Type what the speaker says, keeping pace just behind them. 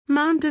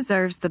Mom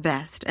deserves the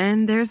best,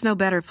 and there's no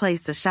better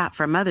place to shop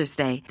for Mother's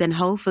Day than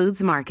Whole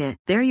Foods Market.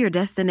 They're your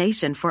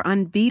destination for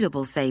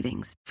unbeatable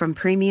savings, from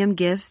premium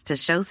gifts to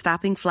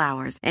show-stopping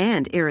flowers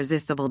and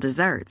irresistible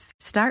desserts.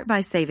 Start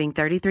by saving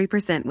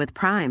 33% with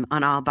Prime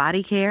on all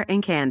body care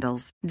and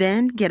candles.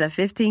 Then get a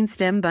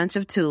 15-stem bunch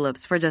of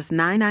tulips for just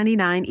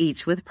 $9.99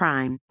 each with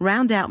Prime.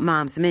 Round out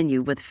Mom's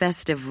menu with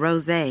festive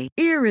rosé,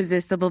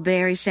 irresistible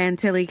berry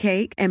chantilly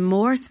cake, and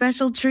more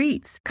special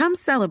treats. Come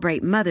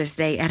celebrate Mother's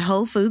Day at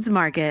Whole Foods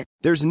Market.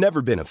 There's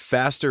never been a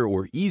faster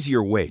or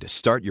easier way to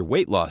start your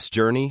weight loss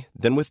journey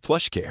than with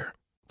PlushCare.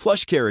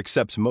 PlushCare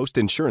accepts most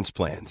insurance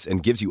plans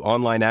and gives you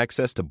online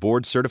access to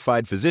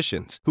board-certified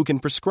physicians who can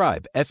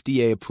prescribe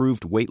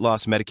FDA-approved weight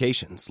loss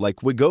medications like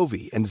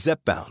Wegovy and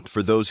Zepbound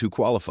for those who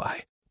qualify.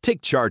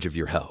 Take charge of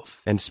your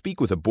health and speak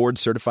with a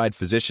board-certified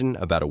physician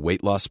about a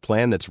weight loss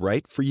plan that's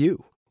right for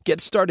you.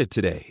 Get started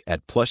today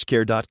at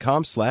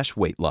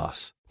plushcare.com/weight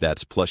loss.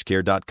 That's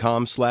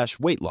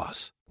plushcare.com/weight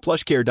loss.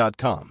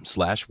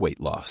 plushcare.com/weight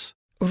loss.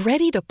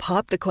 Ready to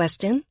pop the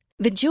question?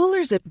 The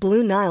jewelers at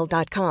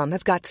BlueNile.com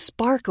have got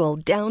sparkle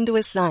down to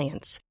a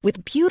science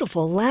with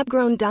beautiful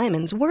lab-grown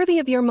diamonds worthy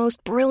of your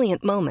most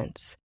brilliant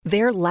moments.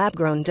 Their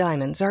lab-grown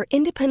diamonds are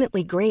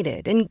independently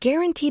graded and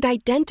guaranteed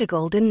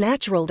identical to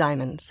natural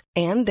diamonds,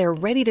 and they're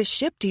ready to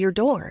ship to your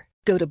door.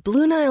 Go to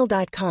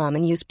BlueNile.com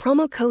and use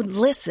promo code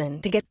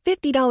LISTEN to get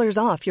 $50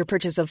 off your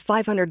purchase of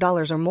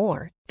 $500 or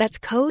more. That's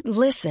code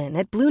LISTEN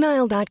at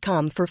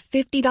BlueNile.com for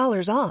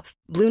 $50 off.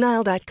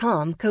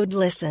 BlueNile.com, code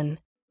LISTEN.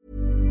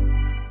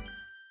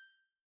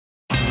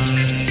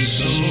 I'm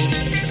so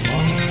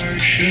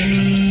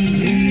partially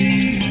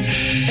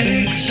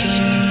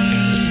excited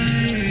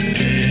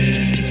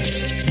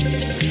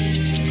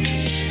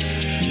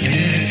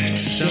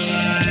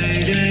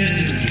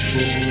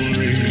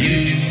for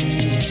you.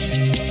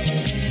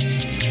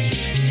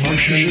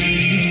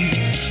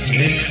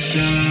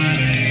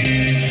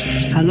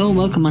 Hello and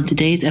welcome on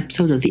today's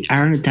episode of the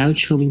Aaron O'Dowd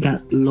Show. We've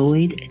got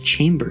Lloyd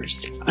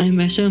Chambers. I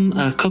met him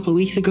a couple of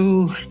weeks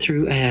ago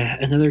through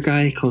another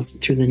guy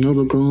through the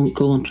Noble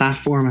Golem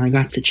platform, and I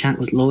got to chat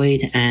with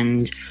Lloyd,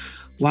 and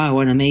wow,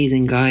 what an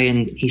amazing guy,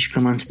 and he should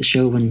come onto the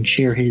show and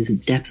share his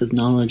depth of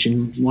knowledge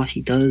and what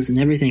he does and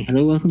everything.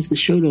 Hello, welcome to the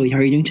show, Lloyd. How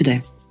are you doing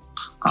today?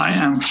 I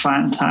am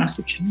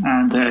fantastic,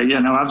 and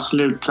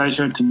absolute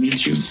pleasure to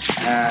meet you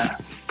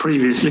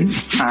previously,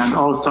 and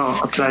also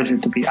a pleasure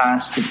to be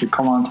asked to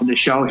come onto the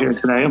show here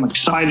today. I'm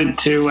excited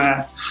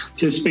to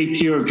speak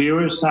to your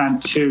viewers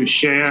and to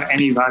share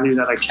any value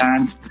that I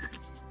can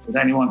with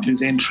anyone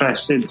who's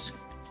interested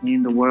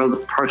in the world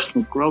of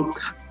personal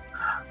growth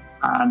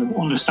and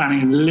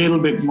understanding a little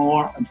bit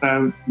more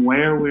about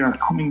where we are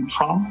coming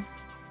from,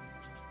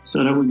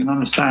 so that we can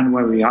understand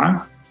where we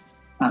are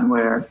and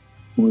where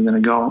we're going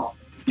to go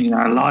in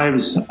our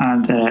lives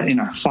and in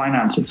our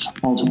finances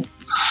also.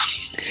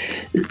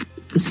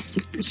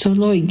 So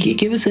Lloyd,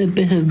 give us a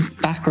bit of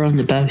background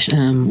about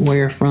where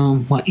you're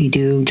from, what you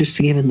do, just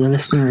to give the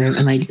listener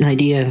an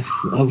idea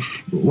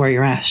of where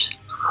you're at.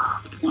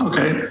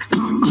 Okay,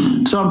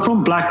 so I'm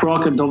from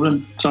Blackrock in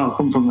Dublin, so I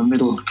come from a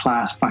middle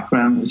class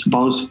background, I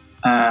suppose.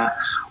 I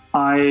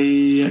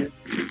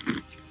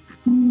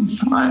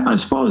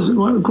suppose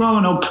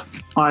growing up,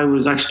 I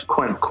was actually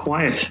quite a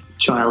quiet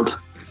child.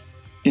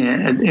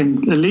 At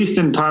least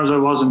in terms, I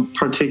wasn't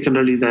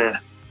particularly the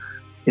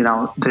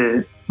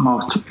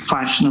most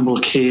fashionable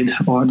kid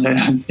or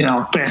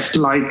the best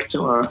liked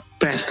or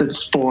best at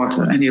sport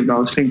or any of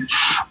those things.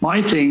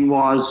 My thing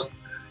was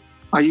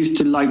I used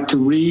to like to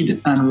read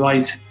and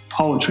write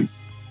poetry.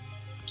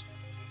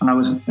 And I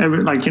was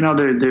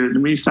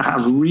we used to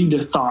have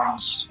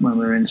readathons when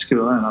we were in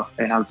school. I don't know if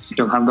they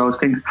still have those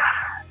things.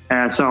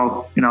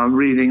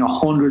 Reading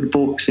 100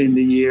 books in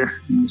the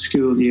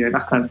school year,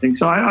 that type of thing.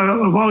 So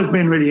I've always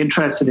been really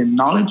interested in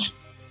knowledge,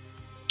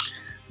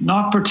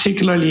 not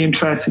particularly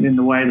interested in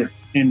the way that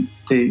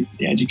the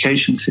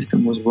education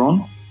system was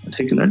run,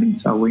 particularly.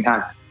 So we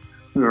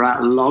were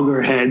at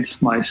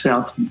loggerheads,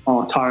 myself, and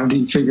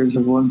authority figures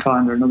of one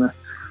kind or another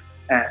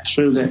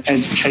through the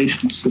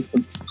educational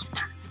system.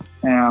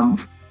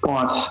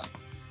 But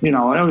I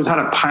always had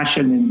a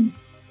passion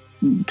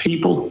in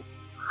people,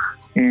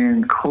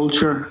 in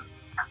culture,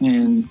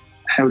 in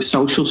how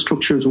social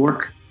structures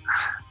work.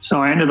 So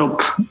I ended up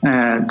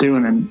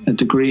doing a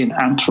degree in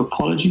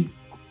anthropology.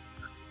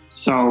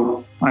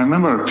 So I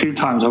remember a few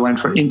times I went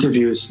for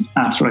interviews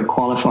after I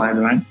qualified,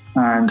 right?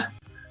 And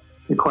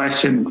the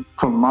question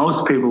for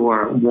most people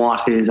were,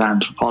 what is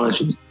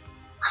anthropology?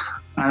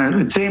 And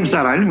it seems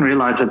that I didn't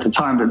realize at the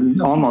time that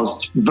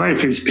almost very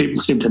few people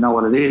seem to know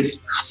what it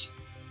is,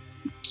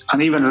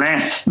 and even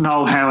less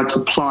know how it's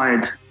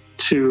applied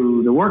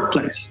to the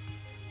workplace,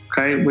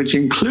 okay, which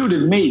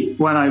included me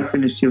when I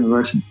finished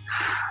university.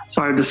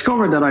 So I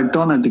discovered that I'd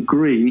done a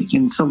degree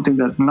in something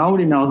that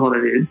nobody knows what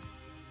it is,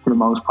 for the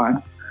most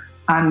part,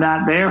 and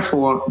that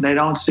therefore they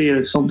don't see it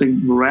as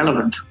something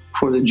relevant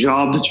for the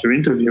job that you're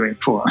interviewing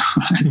for.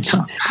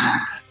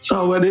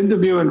 So when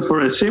interviewing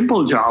for a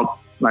simple job,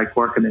 like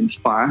working in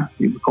Spar,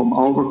 you become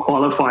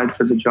overqualified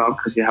for the job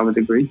because you have a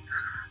degree.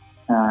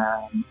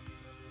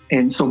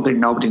 in something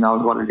nobody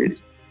knows what it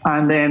is.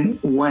 And then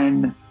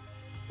when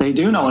they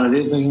do know what it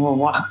is, they think, well,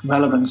 what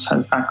relevance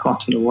has that got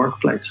to the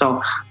workplace?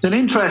 So it's an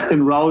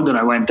interesting road that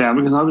I went down,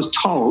 because I was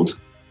told,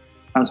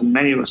 as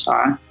many of us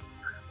are,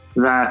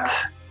 that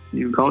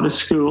you go to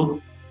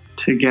school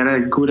to get a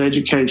good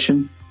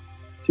education,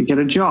 to get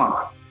a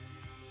job.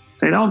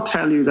 They don't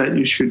tell you that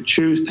you should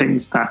choose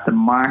things that the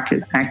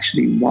market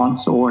actually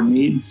wants or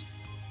needs.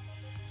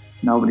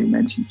 Nobody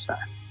mentions that.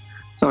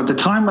 So at the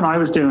time when I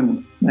was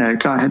doing,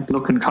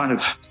 looking kind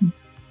of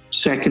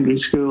secondary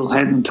school,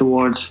 heading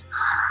towards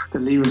the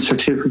leaving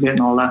certificate and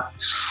all that,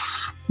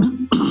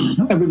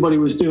 everybody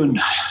was doing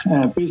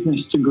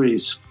business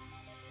degrees.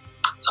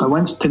 So I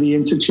went to the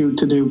institute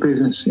to do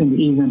business in the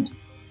evening,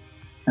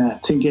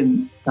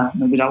 thinking that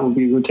maybe that would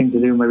be a good thing to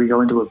do, maybe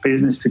go into a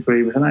business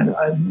degree. But I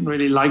didn't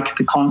really like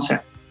the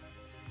concept.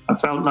 I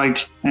felt like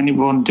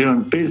anyone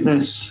doing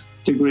business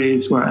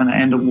degrees were going to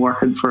end up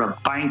working for a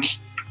bank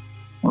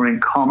or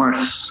in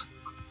commerce,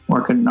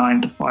 working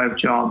 9 to 5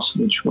 jobs,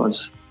 which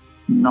was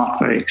not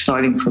very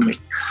exciting for me.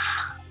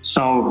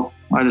 So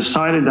I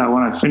decided that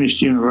when I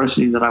finished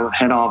university that I would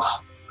head off.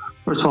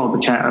 First of all,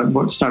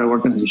 I started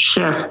working as a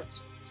chef,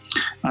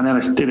 and then I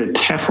did a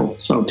TEFL,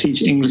 so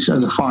teach English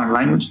as a foreign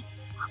language,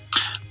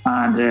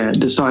 and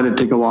decided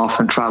to go off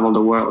and travel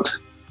the world.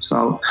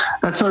 So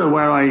that's sort of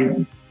where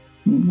I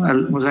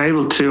was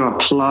able to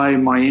apply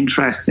my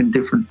interest in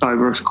different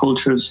diverse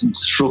cultures and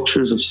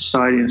structures of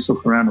society and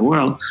stuff around the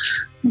world,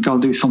 and go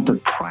do something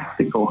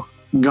practical,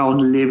 and go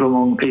and live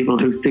among people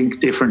who think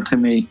different to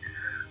me,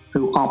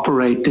 who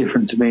operate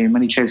different to me, in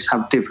many cases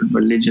have different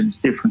religions,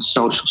 different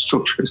social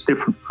structures,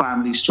 different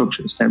family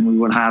structures than we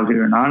would have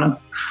here in Ireland.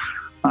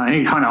 I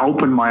think it kind of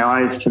opened my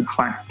eyes to the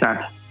fact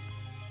that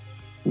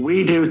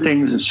we do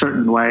things a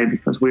certain way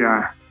because we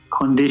are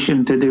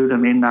conditioned to do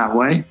them in that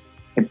way.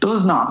 It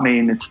does not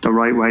mean it's the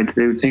right way to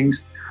do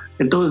things.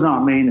 It does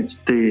not mean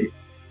it's the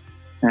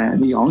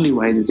only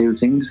way to do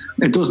things.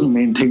 It doesn't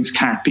mean things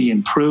can't be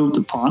improved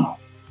upon.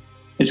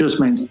 It just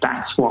means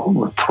that's what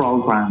we're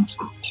programmed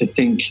to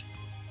think,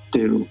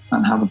 do,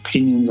 and have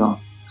opinions on.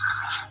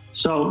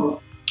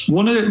 So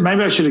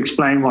maybe I should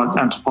explain what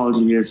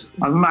anthropology is.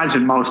 I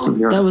imagine most of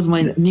your... That was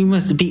you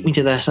must have beat me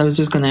to that. I was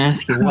just going to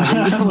ask you,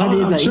 what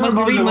is that? You must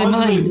be reading my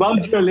mind.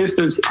 Most of your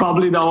listeners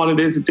probably know what it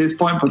is at this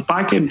point, but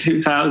back in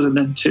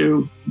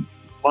 2002, it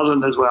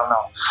wasn't as well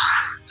known.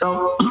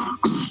 So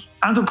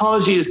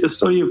anthropology is the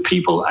study of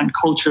people and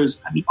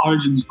cultures and the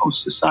origins of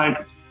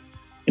society.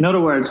 In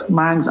other words,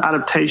 man's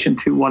adaptation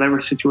to whatever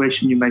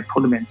situation you may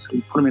put him in. So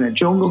you put him in a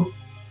jungle,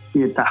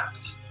 he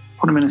adapts.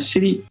 Put him in a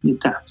city, he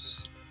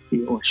adapts.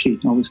 He or she,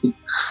 obviously.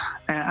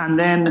 And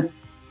then,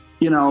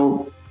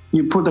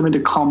 you put them into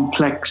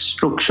complex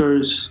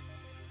structures,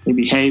 they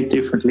behave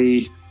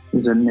differently.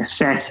 There's a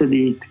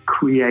necessity to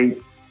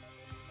create,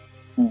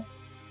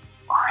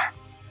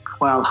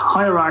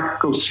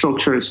 hierarchical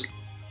structures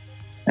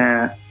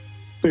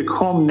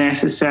become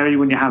necessary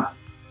when you have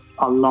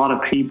a lot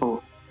of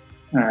people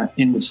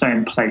in the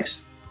same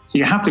place. So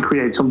you have to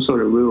create some sort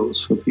of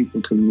rules for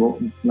people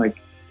to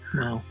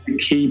to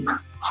keep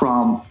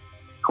from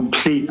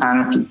complete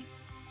anarchy.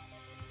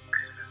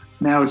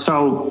 Now,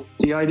 so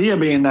the idea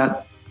being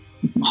that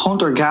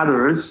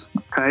hunter-gatherers,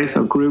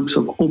 so groups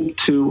of up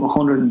to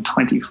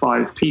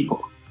 125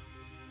 people,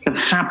 can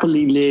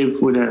happily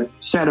live with a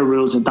set of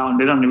rules they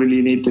don't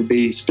really need to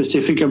be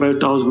specific about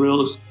those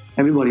rules.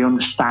 Everybody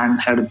understands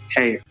how to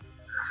behave.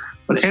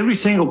 But every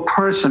single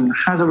person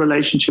has a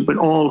relationship with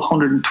all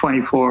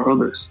 124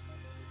 others.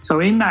 So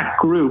in that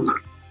group,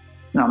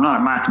 I'm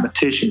not a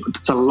mathematician, but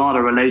it's a lot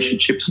of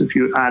relationships if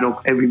you add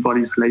up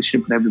everybody's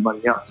relationship with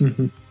everybody else,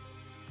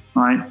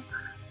 right?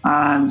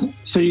 And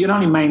so you can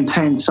only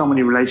maintain so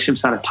many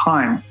relationships at a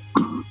time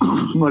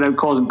without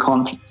causing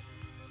conflict.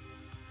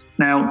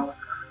 Now,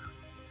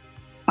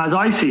 as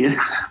I see it,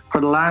 for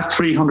the last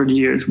 300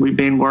 years, we've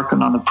been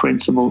working on the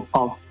principle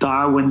of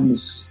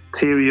Darwin's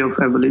theory of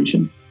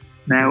evolution,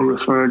 now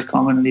referred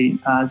commonly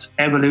as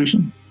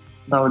evolution,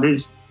 though it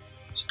is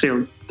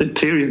still the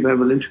theory of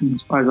evolution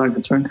as far as I'm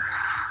concerned.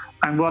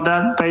 And what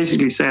that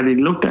basically said, he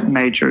looked at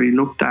nature, he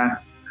looked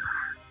at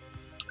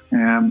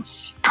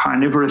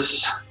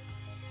carnivorous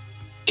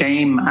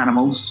game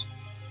animals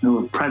who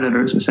were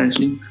predators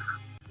essentially,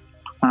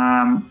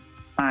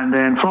 and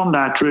then from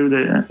that drew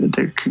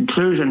the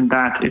conclusion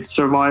that it's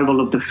survival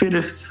of the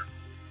fittest,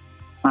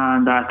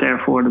 and that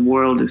therefore the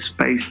world is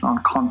based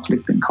on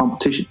conflict and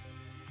competition.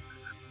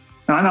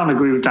 Now, I don't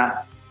agree with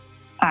that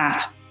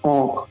at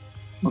all,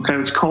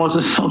 which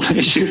causes some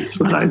issues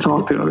when I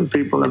talk to other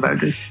people about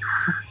this.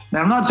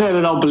 Now, I'm not saying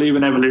I don't believe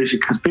in evolution,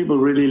 because people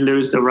really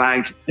lose the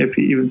rag if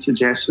you even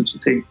suggest such a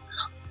thing.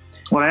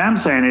 What I am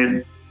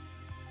saying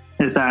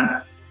is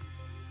that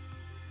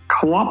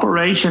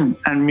cooperation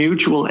and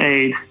mutual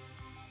aid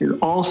is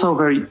also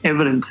very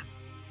evident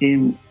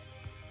in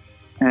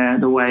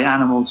the way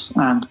animals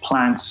and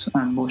plants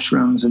and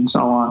mushrooms and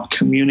so on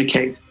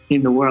communicate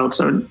in the world.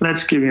 So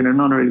let's give you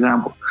another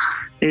example.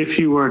 If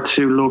you were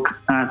to look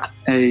at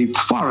a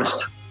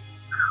forest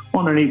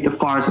underneath the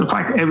forest, in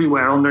fact,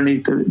 everywhere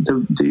underneath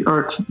the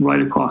earth,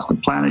 right across the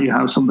planet, you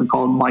have something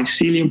called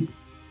mycelium.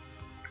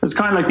 So it's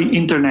kind of like the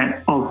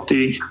internet of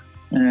the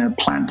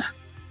plant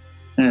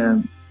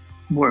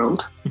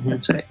world,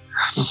 let's say.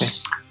 Okay.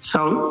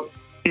 So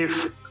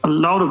if a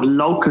load of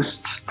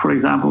locusts, for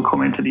example,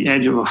 come into the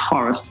edge of a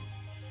forest,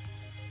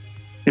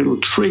 it will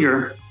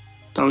trigger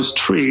those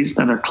trees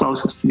that are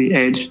closest to the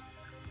edge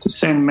to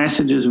send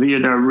messages via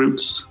their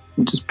roots,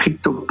 which is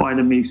picked up by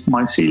the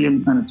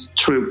mycelium, and it's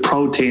through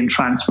protein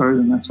transfers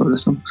and that sort of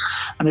stuff.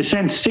 And they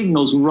send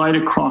signals right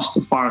across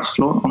the forest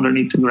floor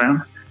underneath the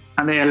ground,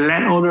 and they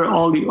let all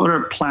the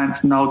other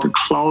plants know to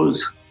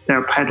close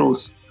their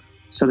petals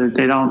so that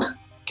they don't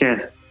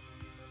get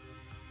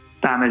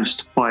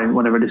damaged by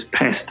whatever this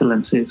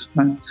pestilence is.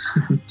 Right?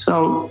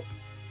 So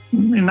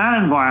in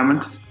that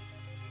environment,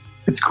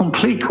 it's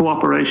complete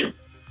cooperation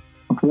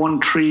of one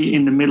tree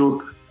in the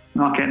middle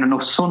not getting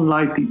enough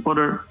sunlight, the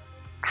other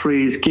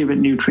trees give it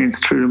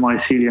nutrients through the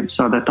mycelium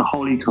so that the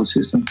whole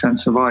ecosystem can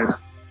survive.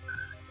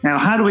 Now,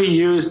 how do we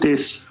use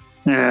this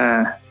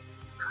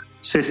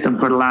system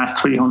for the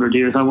last 300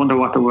 years? I wonder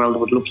what the world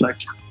would look like.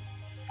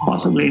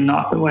 Possibly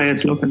not the way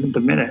it's looking at the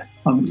minute,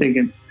 I'm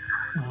thinking.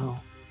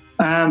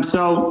 Wow.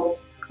 So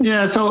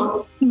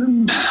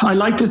I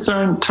like to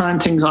turn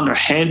things on their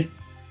head.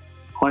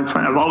 Quite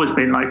frankly, I've always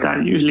been like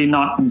that, usually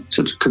not in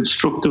such a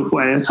constructive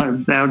way as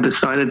I've now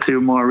decided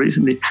to more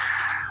recently.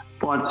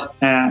 But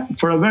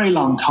for a very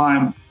long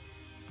time,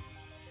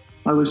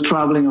 I was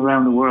traveling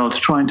around the world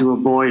trying to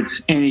avoid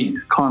any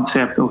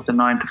concept of the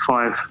 9 to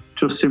 5,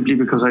 just simply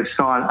because I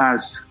saw it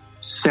as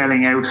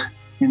selling out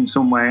in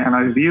some way, and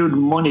I viewed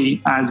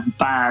money as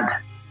bad.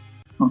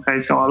 Okay,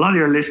 so a lot of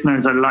your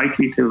listeners are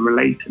likely to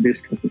relate to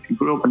this, because if you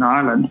grew up in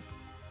Ireland,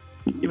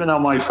 even though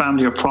my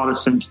family are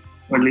Protestant,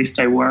 or at least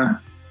they were,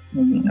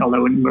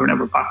 although we were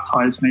never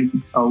baptized or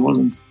anything, so it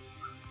wasn't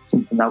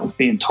something that was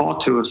being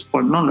taught to us.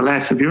 But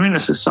nonetheless, if you're in a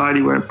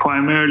society where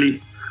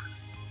primarily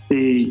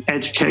the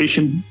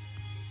education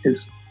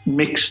is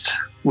mixed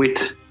with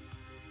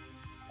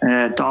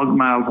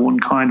dogma of one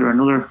kind or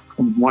another,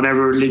 from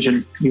whatever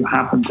religion you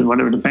happen to,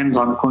 whatever, depends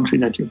on the country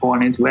that you're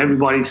born into.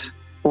 Everybody's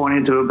born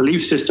into a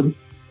belief system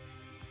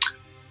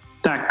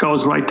that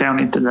goes right down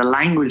into the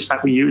language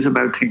that we use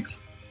about things.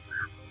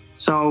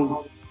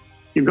 So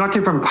you've got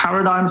different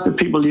paradigms that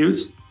people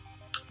use,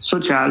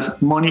 such as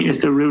money is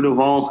the root of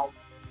all.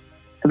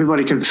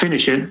 Everybody can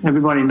finish it.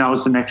 Everybody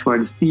knows the next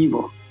word is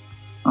evil.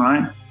 All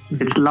right?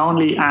 It's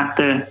lonely at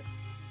the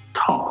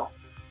top.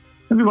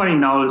 Everybody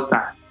knows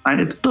that. Right?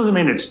 It doesn't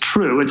mean it's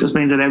true. It just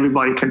means that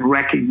everybody can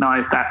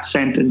recognize that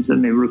sentence,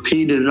 and they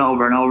repeated it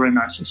over and over in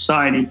our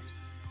society.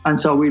 And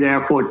so we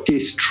therefore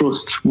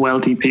distrust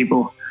wealthy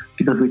people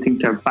because we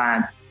think they're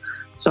bad.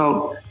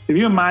 So if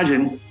you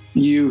imagine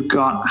you've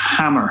got a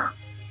hammer.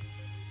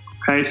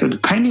 Okay, so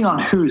depending on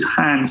whose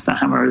hands the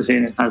hammer is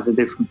in, it has a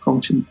different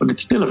function, but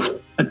it's still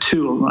a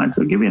tool, right?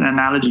 So I'll give you an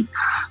analogy.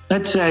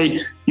 Let's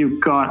say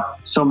you've got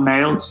some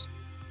nails,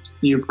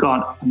 you've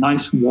got a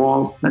nice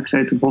wall, let's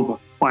say it's above a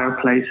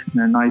fireplace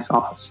in a nice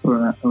office or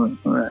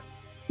a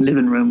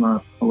living room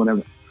or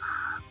whatever,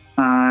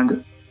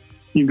 and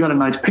you've got a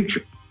nice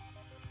picture.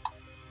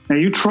 Now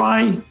you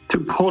try to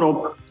put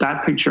up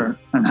that picture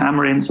and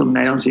hammer in some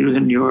nails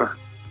using your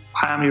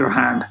palm of your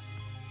hand,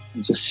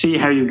 and just see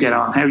how you get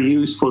on. How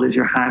useful is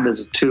your hand as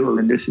a tool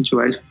in this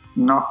situation?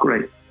 Not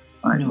great.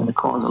 Right? No. It's going to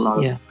cause a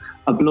lot of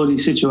a bloody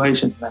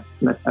situation,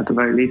 at the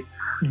very least.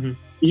 Mm-hmm.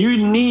 You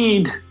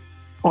need,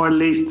 or at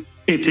least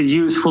it's a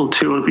useful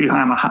tool if you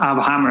have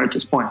a hammer at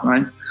this point,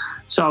 right?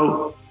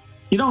 So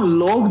you don't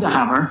love the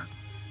hammer,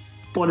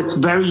 but it's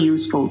very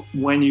useful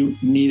when you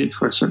need it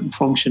for a certain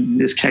function. In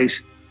this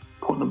case,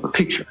 putting up a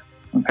picture.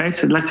 Okay,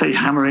 so let's say you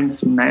hammer in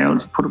some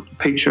nails, put up the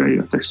picture,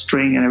 you have the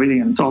string and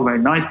everything, and it's all very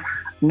nice.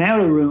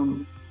 Now the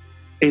room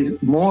is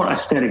more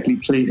aesthetically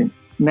pleasing.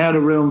 Now the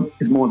room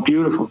is more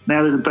beautiful.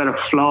 Now there's a better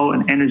flow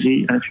and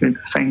energy. And if you're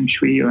into feng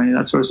shui or any of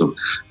that sort of stuff,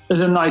 there's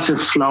a nicer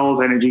flow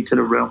of energy to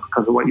the room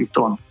because of what you've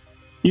done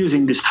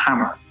using this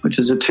hammer, which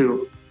is a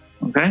tool.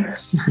 Okay?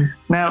 Mm-hmm.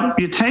 Now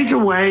you take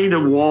away the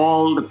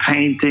wall, the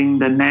painting,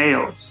 the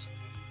nails,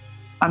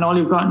 and all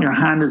you've got in your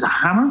hand is a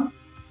hammer.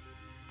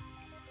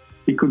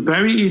 You could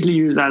very easily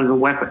use that as a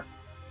weapon.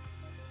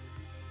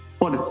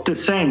 But it's the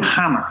same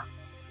hammer.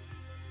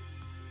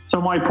 So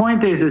my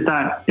point is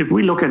that if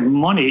we look at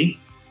money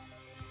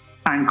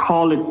and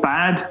call it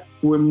bad,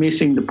 we're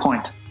missing the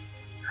point.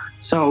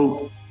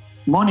 So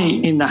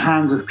money in the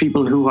hands of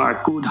people who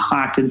are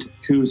good-hearted,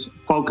 whose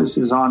focus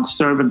is on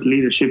servant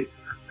leadership,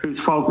 whose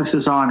focus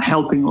is on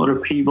helping other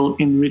people,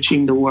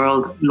 enriching the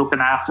world, looking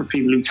after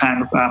people who can't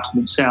look after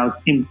themselves,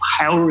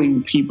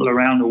 empowering people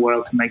around the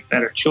world to make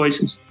better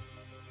choices,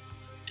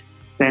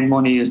 then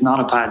money is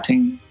not a bad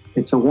thing.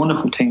 It's a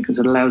wonderful thing because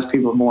it allows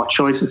people more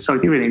choices. So I'll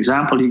give you an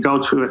example. You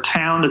go through a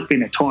town, there's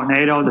been a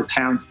tornado, the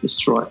town's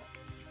destroyed.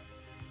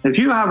 If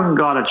you haven't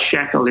got a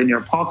shekel in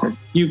your pocket,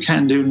 you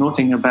can do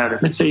nothing about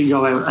it. Let's say you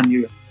go out and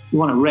you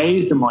want to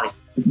raise the money.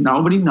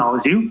 Nobody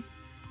knows you.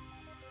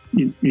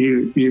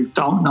 You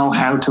don't know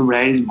how to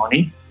raise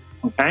money,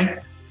 okay?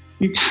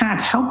 you can't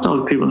help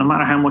those people no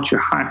matter how much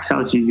your heart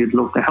tells you you'd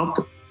love to help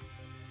them.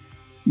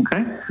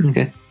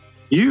 Okay?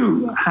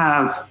 You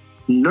have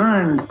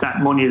learned that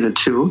money is a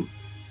tool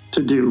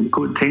to do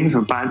good things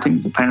or bad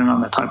things, depending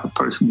on the type of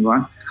person you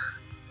are.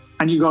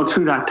 And you go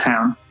through that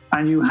town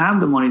and you have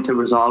the money to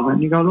resolve it.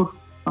 And you go, look,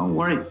 don't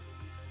worry.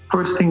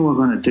 First thing we're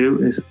going to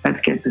do is let's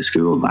get the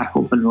school back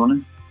up and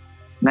running.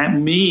 Let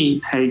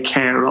me take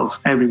care of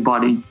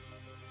everybody,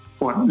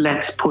 or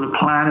let's put a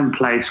plan in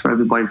place for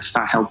everybody to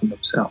start helping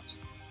themselves.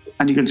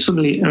 And you can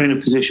suddenly are in a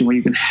position where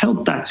you can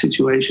help that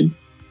situation,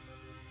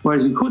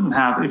 whereas you couldn't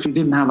have if you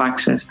didn't have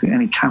access to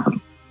any capital.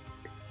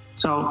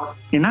 So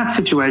in that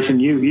situation,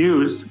 you've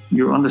used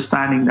your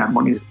understanding that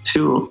money is a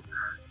tool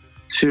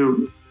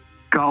to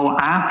go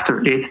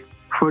after it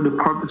for the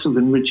purpose of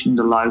enriching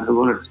the lives of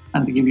others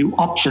and to give you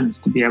options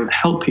to be able to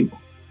help people.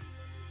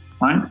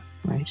 Right?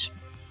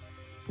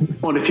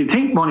 But if you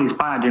think money's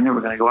bad, you're never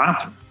going to go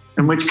after it.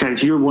 In which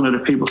case, you're one of the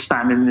people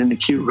standing in the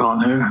queue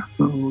going,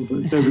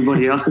 it's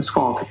everybody else's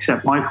fault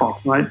except my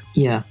fault, right?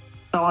 Yeah.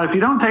 So if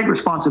you don't take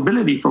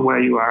responsibility for where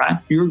you are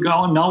at, you're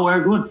going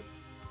nowhere good.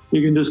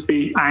 You can just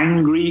be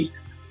angry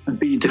and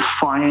be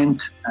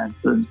defiant and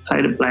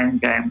play the blame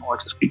game, or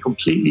just be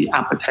completely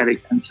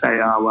apathetic and say,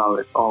 oh, well,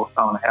 it's all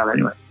going to hell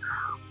anyway.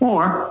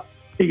 Or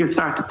you can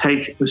start to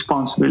take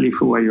responsibility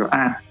for where you're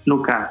at,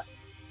 look at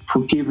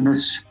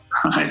forgiveness,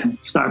 right?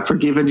 Start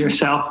forgiving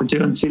yourself for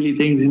doing silly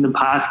things in the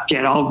past,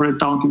 get over it,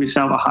 don't give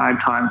yourself a hard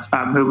time,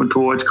 start moving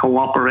towards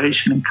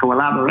cooperation and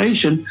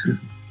collaboration.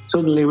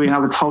 Suddenly we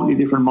have a totally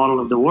different model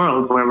of the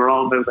world where we're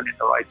all moving in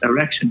the right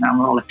direction and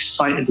we're all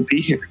excited to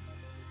be here.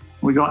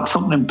 We got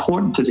something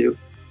important to do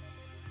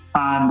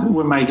and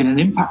we're making an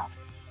impact,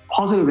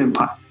 positive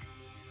impact.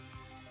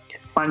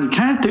 And you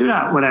can't do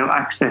that without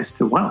access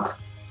to wealth.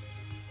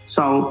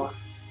 So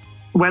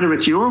whether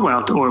it's your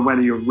wealth or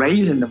whether you're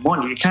raising the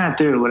money, you can't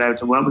do it without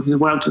the wealth, because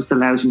wealth just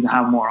allows you to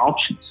have more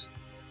options.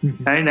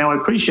 Mm-hmm. Okay? Now, I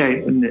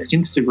appreciate in the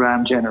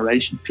Instagram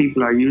generation,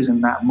 people are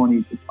using that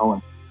money to go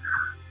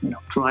and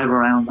drive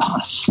around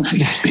on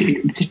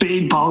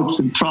speed boats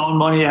and throwing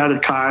money out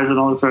of cars and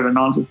all this sort of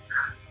nonsense.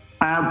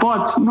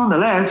 But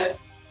nonetheless,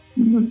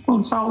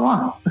 well, so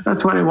what? If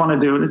that's what they want to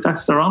do,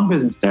 that's their own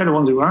business. They're the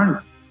ones who earn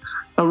it.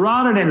 So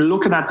rather than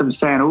looking at them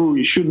saying, oh,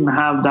 you shouldn't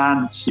have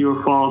that, it's your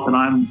fault and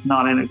I'm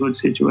not in a good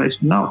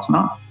situation. No, it's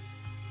not.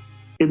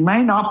 It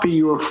may not be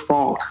your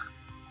fault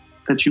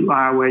that you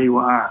are where you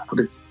are, but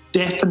it's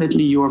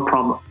definitely your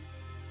problem.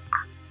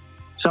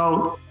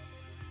 So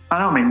I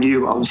don't mean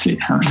you, obviously.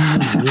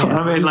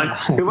 I mean, like,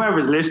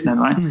 whoever's listening,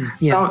 right?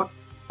 Yeah. So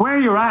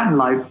where you're at in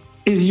life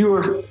is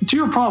it's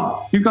your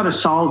problem. You've got to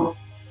solve it.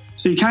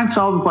 So you can't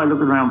solve it by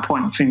looking around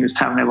pointing fingers,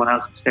 telling everyone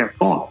else it's their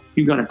fault.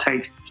 You've got to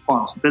take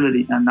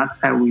responsibility, and that's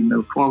how we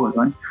move forward,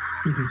 right?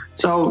 Mm-hmm.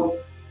 So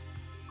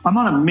I'm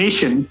on a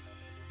mission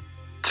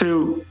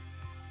to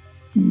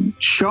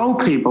show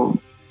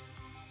people,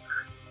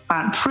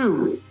 and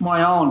through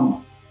my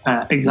own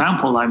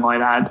example, I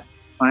might add,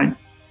 right,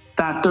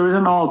 that there is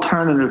an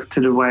alternative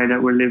to the way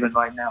that we're living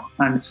right now.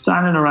 And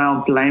standing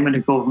around blaming the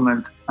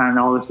government and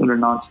all this other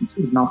nonsense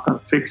is not going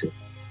to fix it.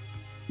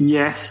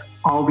 Yes,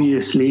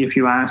 obviously, if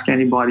you ask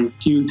anybody,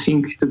 do you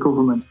think the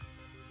government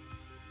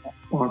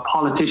or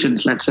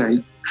politicians, let's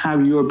say,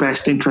 have your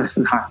best interest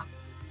at heart?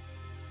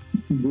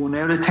 1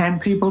 out of 10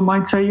 people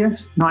might say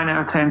yes. 9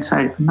 out of 10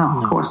 say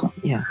no, of course not.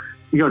 Yeah.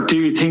 You go, do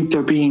you think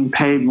they're being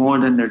paid more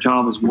than their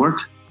job is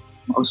worth?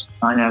 Most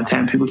 9 out of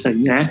 10 people say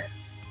yeah.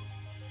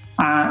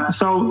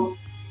 So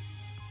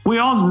we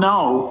all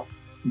know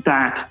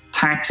that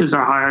taxes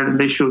are higher than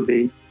they should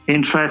be.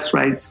 Interest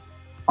rates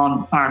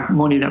on our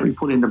money that we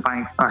put in the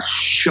bank are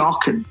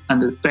shocking,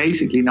 and there's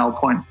basically no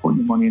point in putting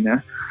the money in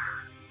there.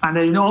 And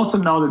they also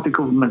know that the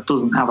government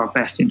doesn't have our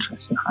best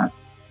interests in hand.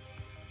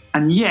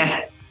 And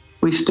yet,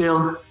 we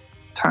still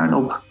turn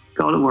up,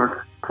 go to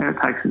work, pay our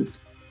taxes,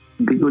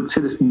 and be good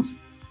citizens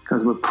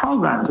because we're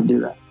programmed to do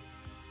that.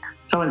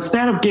 So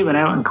instead of giving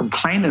out and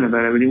complaining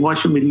about everything, why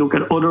should we look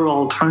at other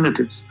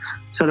alternatives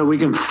so that we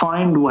can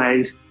find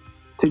ways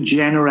to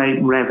generate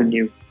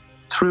revenue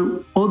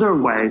through other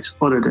ways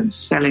other than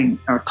selling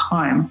our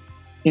time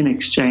in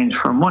exchange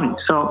for money?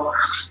 So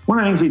one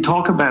of the things we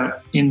talk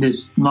about in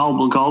this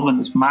Noble Goldman,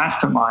 this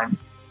mastermind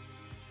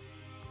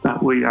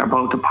that we are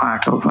both a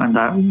part of, and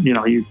that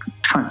you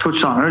kind of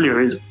touched on earlier,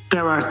 is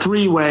there are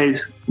 3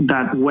 ways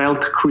that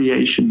wealth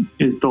creation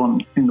is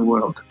done in the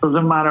world.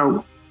 Doesn't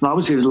matter.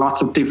 Obviously, there's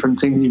lots of different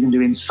things you can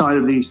do inside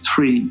of these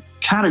 3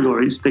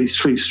 categories, these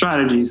 3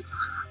 strategies,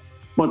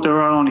 but there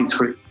are only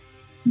 3.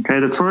 Okay,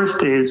 the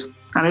first is,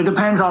 and it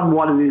depends on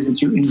what it is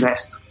that you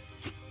invest.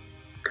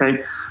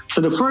 Okay,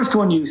 so the first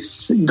one, you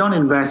don't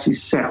invest, you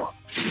sell.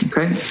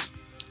 Okay,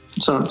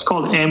 so it's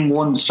called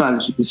M1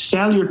 strategy. You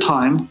sell your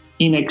time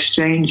in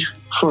exchange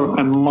for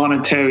a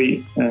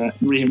monetary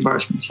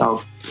reimbursement.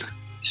 So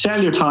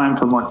sell your time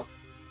for money.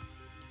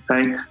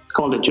 Okay, it's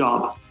called a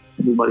job.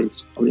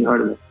 Everybody's probably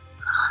heard of it.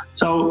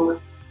 So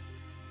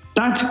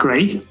that's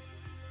great.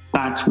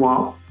 That's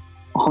what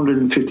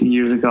 150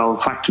 years ago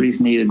factories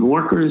needed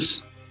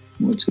workers.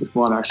 which is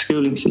what our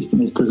schooling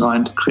system is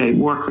designed to create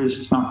workers.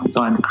 It's not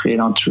designed to create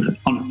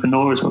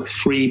entrepreneurs or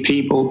free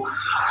people.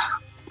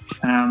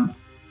 And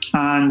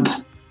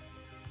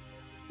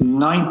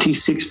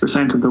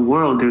 96% of the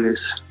world do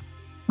this.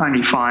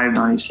 95,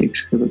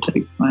 96, give or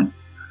take, right?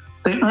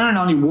 They earn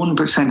only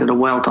 1% of the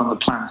wealth on the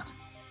planet.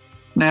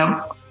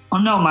 Now,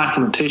 I'm no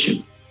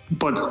mathematician,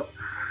 but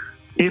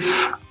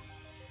if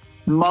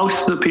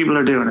most of the people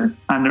are doing it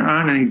and they're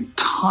earning a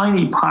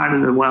tiny part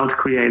of the wealth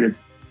created,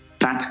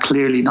 that's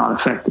clearly not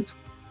effective.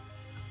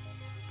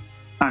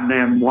 And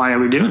then why are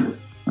we doing it?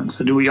 And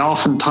so do we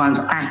oftentimes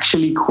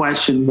actually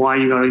question why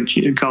you got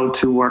to go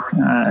to work,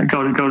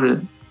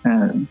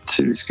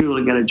 to school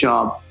and get a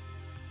job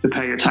to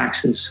pay your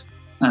taxes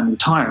and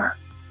retire?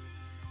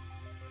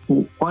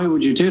 Well, why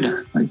would you do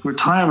that? Like,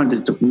 retirement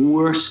is the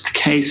worst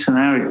case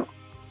scenario.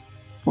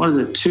 What is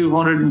it,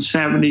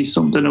 270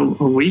 something a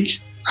week?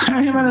 How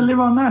are you going to live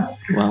on that?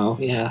 Wow,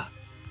 yeah.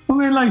 I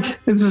mean,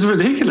 like, this is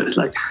ridiculous.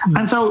 Like,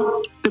 and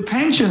so the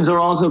pensions are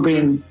also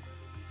being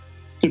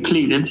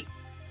depleted.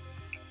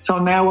 So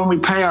now when we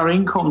pay our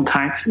income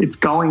tax, it's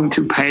going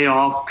to pay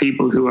off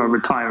people who are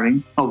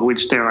retiring, of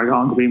which there are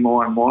going to be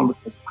more and more,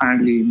 because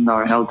apparently even though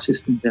our health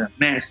system's in a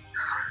mess,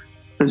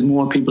 there's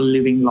more people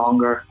living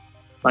longer,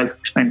 life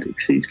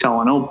expectancy's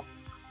going up,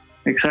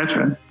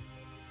 etc.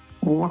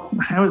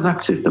 How is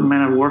that system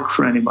meant to work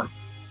for anybody?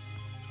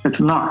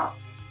 It's not.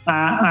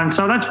 And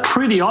so that's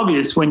pretty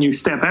obvious when you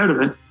step out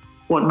of it,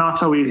 but not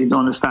so easy to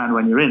understand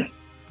when you're in it.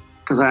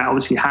 Because I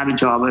obviously had a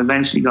job. I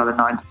eventually got a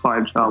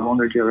 9-to-5 job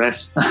under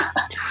duress.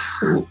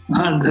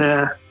 and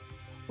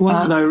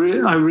I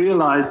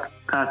realized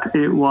that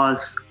it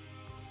was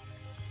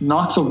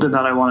not something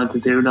that I wanted to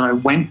do, that I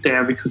went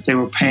there because they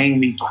were paying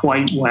me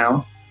quite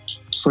well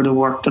for the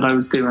work that I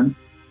was doing.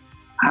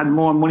 I had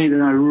more money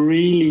than I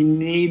really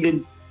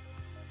needed,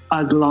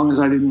 as long as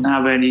I didn't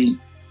have any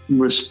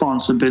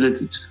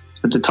responsibilities.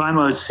 So at the time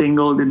I was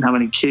single, didn't have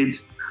any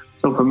kids.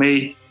 So for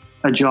me,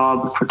 a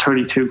job for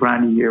 32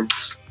 grand a year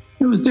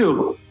was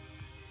doable.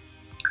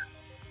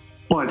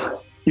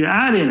 But you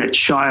add in a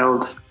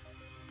child,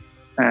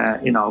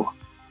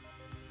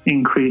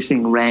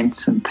 increasing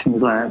rents and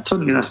things like that,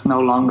 suddenly that's no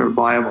longer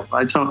viable,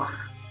 right? So,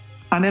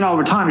 and then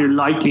over time, you're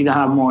likely to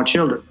have more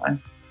children, right?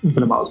 For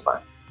the most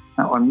part.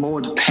 Now, and more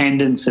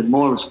dependence and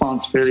more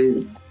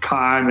responsibilities, and a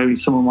car, maybe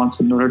someone wants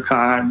another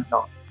car, and,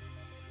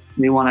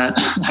 they want a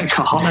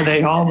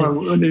holiday home or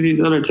one of these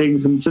other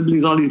things, and suddenly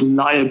there's all these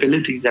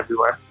liabilities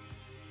everywhere.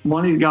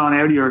 Money's gone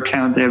out of your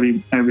account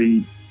every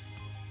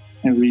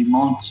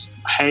month to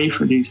pay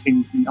for these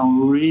things you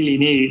don't really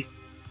need,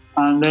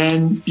 and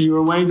then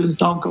your wages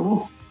don't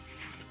go up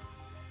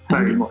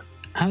very much.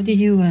 How did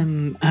you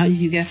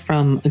get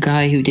from a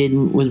guy who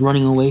was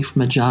running away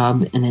from a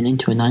job and then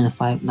into a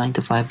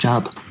 9-to-5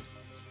 job?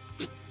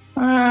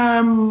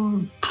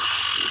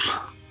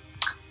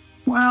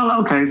 Well,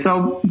 okay,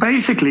 so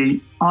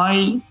basically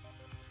I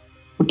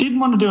didn't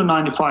want to do a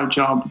 9-to-5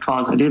 job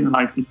because I didn't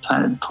like the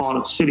thought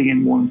of sitting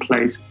in one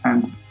place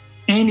and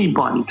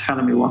anybody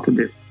telling me what to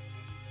do.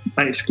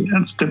 Basically,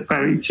 that's the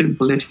very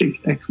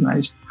simplistic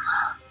explanation.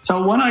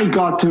 So when I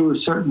got to a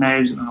certain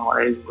age, I don't know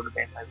what age it would have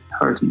been, maybe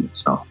 30 or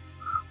so,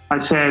 I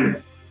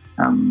said,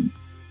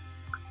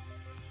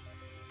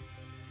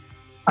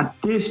 at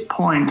this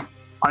point,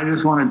 I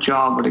just want a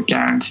job with a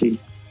guarantee.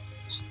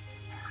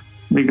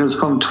 Because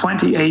from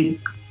 28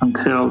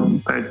 until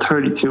about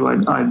 32,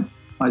 I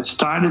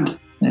started.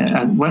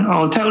 Let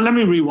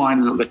me rewind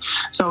a little bit.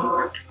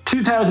 So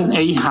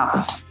 2008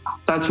 happened.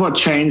 That's what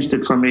changed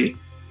it for me.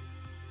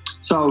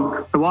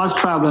 So I was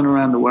traveling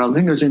around the world. I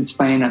think I was in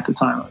Spain at the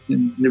time. I was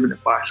living in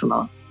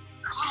Barcelona.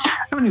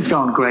 Everything's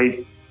going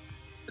great.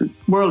 The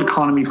world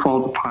economy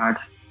falls apart.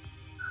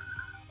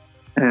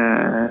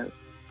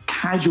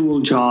 Casual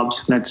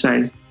jobs, let's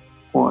say,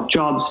 or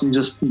jobs you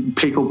just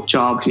pick up a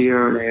job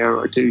here or there,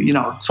 or do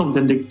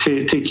something to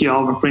tick you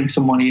over, bring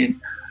some money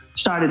in,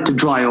 started to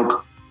dry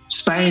up.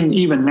 Spain,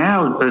 even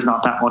now, there's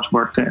not that much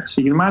work there.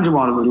 So you can imagine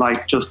what it was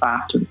like just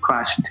after the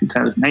crash in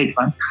 2008,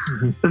 right?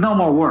 Mm-hmm. There's no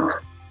more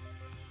work.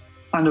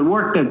 And the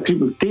work that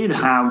people did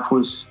have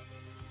was,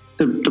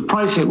 the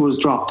price it was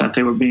dropped that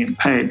they were being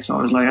paid. So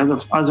I was like,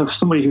 as of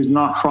somebody who's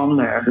not from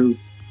there, who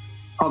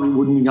probably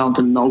wouldn't be going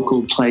to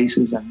local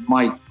places and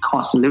my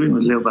cost of living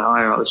was a little bit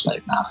higher, I was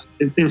like, nah,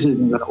 this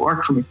isn't going to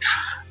work for me.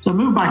 So I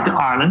moved back to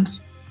Ireland.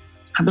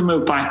 I had to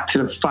move back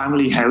to the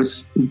family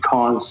house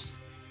because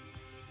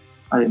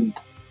I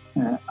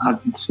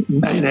hadn't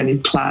made any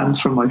plans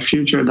for my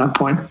future at that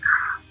point.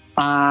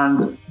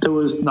 And there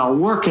was no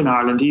work in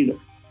Ireland either.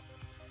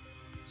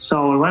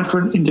 So I went for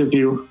an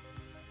interview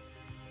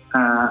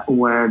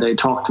where they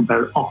talked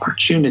about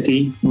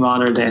opportunity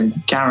rather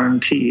than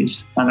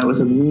guarantees. And I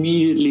was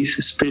immediately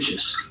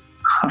suspicious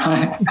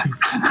at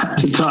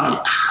the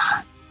time.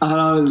 And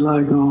I was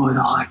like, oh, I don't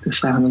like the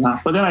sound of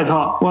that. But then I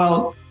thought,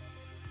 well,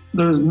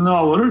 there's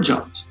no other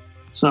jobs.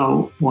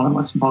 So what am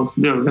I supposed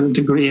to do? I've got a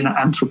degree in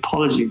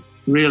anthropology.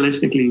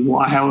 Realistically,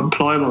 how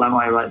employable am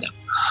I right now?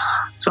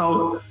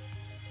 So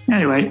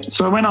Anyway,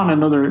 so I went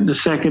on the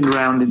second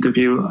round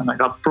interview, and I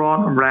got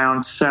brought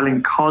around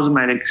selling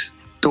cosmetics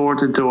door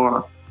to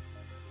door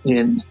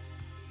in,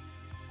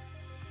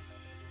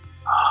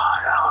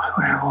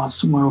 where it was,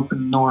 somewhere up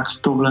in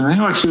North Dublin.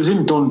 Anyway, she was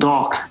in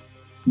Dundalk,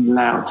 in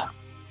Louth,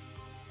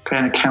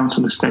 kind of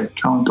council estate,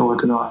 going door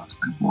to door. I was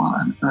like, what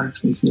on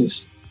earth is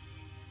this?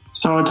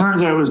 So it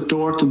turns out it was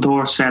door to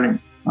door selling,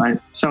 right?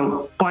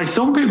 So by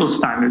some people's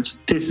standards,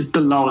 this is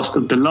the lowest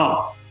of the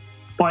low.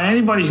 By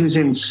anybody who's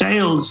in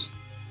sales,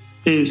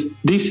 this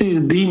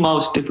is the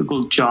most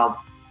difficult job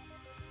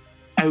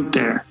out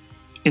there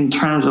in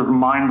terms of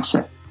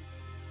mindset.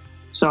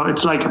 So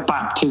it's like a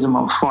baptism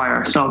of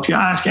fire. So if you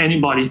ask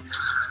anybody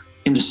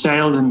in the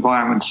sales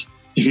environment,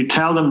 if you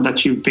tell them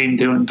that you've been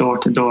doing door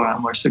to door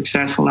and were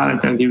successful at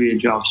it, they'll give you a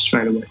job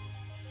straight away,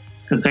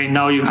 because they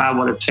know you have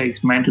what it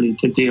takes mentally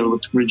to deal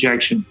with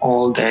rejection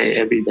all day,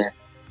 every day,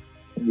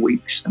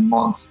 weeks and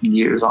months and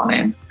years on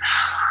end,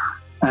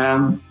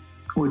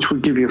 which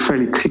would give you a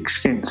fairly thick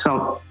skin.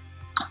 So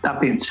that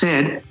being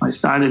said, I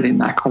started in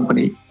that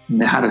company,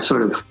 and they had a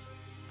sort of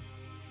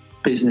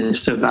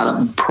business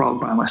development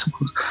program, I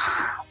suppose.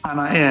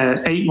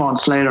 And 8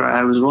 months later,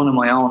 I was running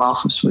my own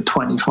office with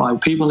 25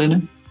 people in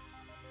it.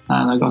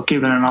 And I got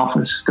given an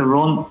office to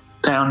run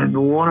down in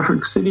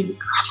Waterford City.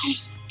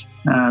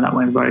 That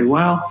went very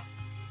well.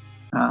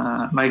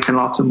 Making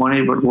lots of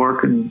money, but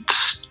working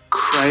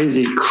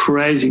crazy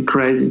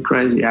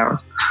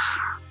hours.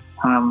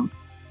 And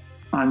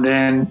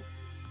then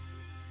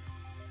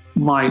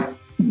my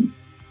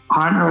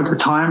partner at the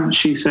time,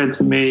 she said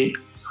to me,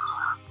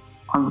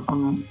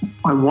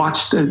 I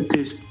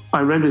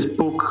read this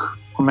book,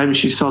 or maybe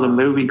she saw the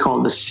movie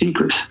called The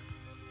Secret.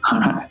 All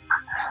right.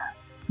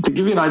 To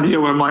give you an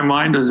idea where my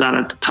mind was at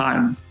the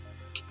time,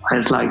 I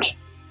was like,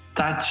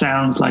 that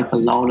sounds like a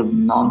load of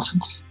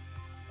nonsense.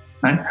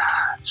 Right?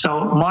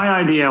 So my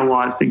idea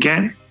was to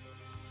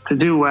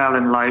do well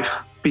in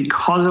life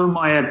because of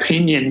my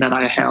opinion that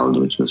I held,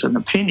 which was an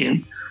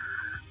opinion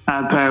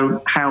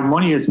about how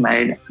money is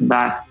made, and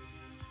that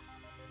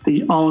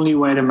the only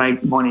way to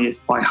make money is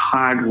by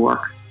hard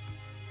work,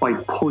 by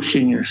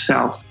pushing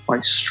yourself,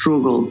 by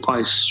struggle,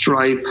 by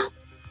strife,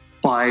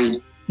 by,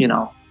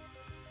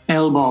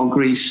 elbow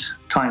grease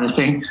kind of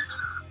thing.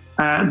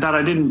 That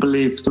I didn't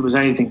believe there was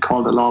anything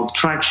called the law of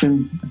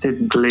attraction. I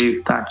didn't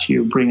believe that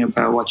you bring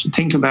about what you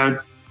think about.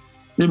 I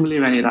didn't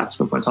believe any of that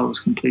stuff. I thought it was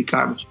complete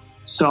garbage.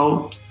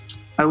 So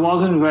I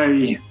wasn't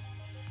very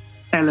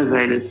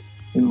elevated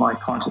in my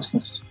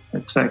consciousness,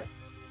 let's say.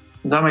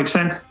 Does that make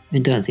sense?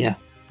 It does, yeah.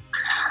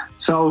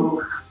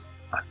 So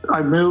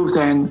I moved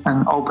in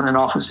and opened an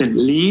office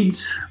in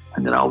Leeds,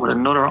 and then I opened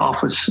another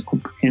office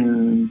up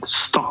in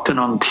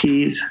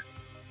Stockton-on-Tees,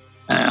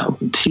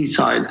 up in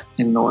Teesside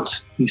in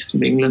north-east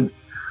of England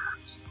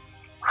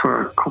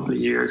for a couple of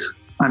years.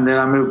 And then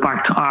I moved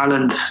back to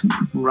Ireland,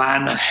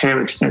 ran a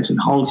hair extension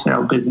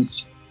wholesale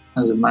business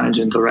as a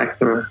managing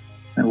director.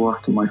 I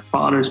worked in my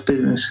father's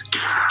business,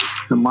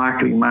 the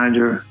marketing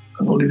manager,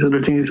 and all these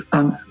other things.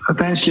 And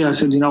eventually I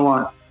said, you know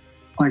what?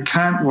 I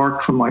can't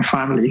work for my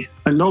family.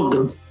 I love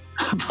them,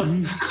 but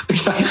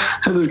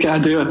I just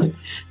can't do it.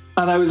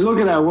 And I was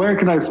looking at where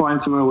can I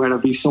find somewhere where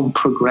there'll be some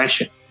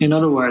progression. In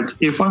other words,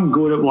 if I'm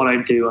good at what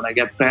I do and I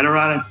get better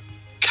at it,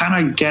 can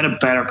I get a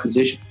better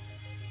position?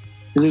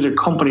 Is it a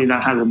company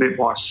that has a bit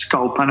more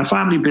scope? And a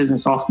family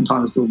business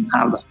oftentimes doesn't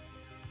have that.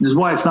 This is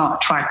why it's not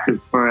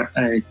attractive for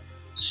a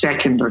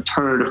second or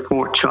third or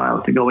fourth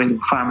child to go into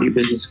a family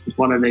business, because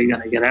what are they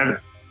going to get out of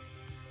it?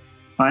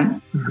 Right?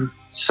 Mm-hmm.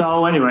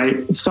 So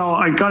anyway,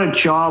 I got a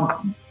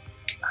job.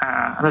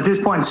 And at this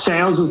point,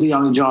 sales was the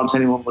only jobs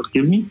anyone would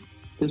give me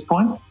at this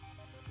point,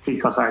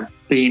 because I'd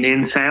been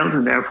in sales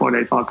and therefore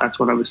they thought that's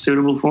what I was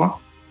suitable for,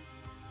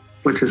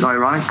 which is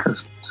ironic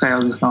because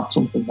sales is not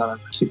something that I'm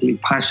particularly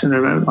passionate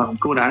about. I'm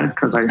good at it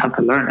because I had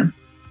to learn it.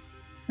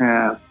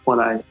 But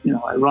I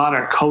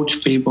rather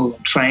coach people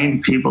and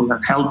train people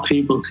than help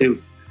people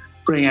to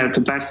bring out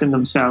the best in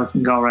themselves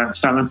and go around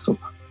selling stuff,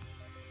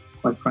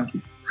 quite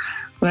frankly.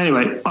 But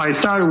anyway, I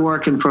started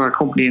working for a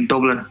company in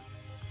Dublin.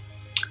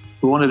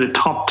 We're one of the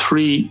top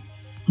 3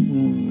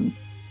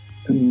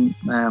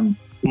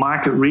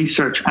 market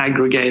research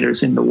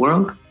aggregators in the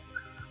world,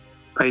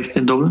 based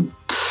in Dublin.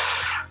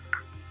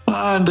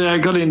 And I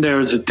got in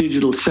there as a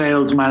digital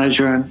sales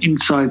manager and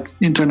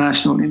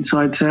international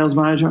inside sales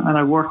manager. And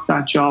I worked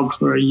that job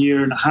for a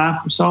year and a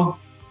half or so.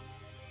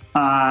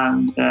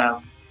 And,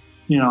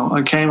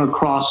 I came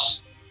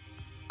across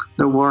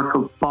the work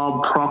of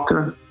Bob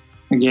Proctor,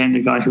 again,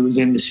 the guy who was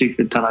in The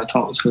Secret that I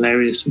thought was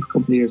hilarious a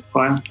couple of years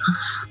prior.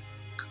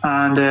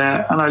 And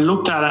I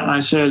looked at it and I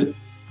said,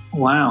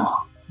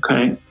 wow,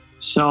 okay.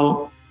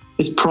 So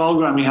this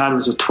program he had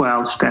was a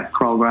 12-step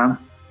program.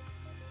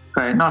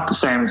 Okay, not the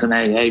same as an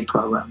AA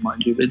program,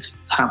 mind you, but it's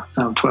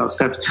 12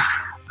 steps.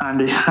 And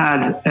it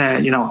had,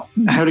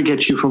 how to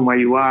get you from where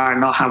you are,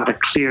 not having a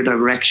clear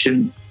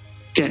direction,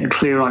 getting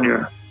clear on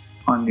your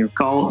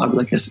goal,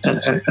 like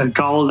a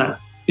goal that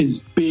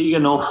is big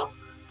enough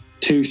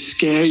to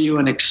scare you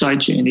and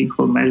excite you in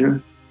equal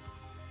measure.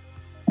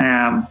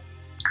 A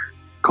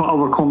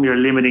overcome your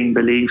limiting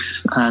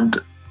beliefs and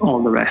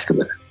all the rest of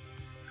it.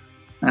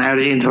 And how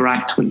to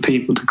interact with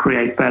people to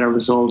create better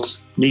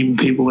results, leaving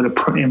people with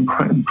an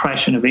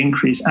impression of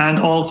increase, and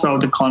also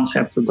the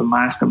concept of the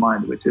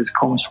mastermind, which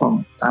comes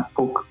from that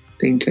book,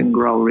 Think and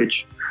Grow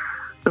Rich.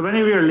 So if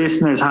any of your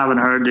listeners haven't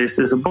heard this,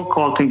 there's a book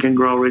called Think and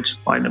Grow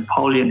Rich by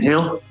Napoleon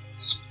Hill,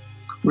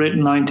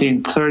 written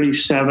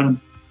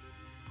 1937,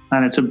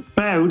 and it's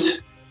about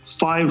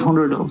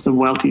 500 of the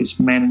wealthiest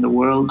men in the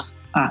world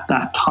at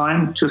that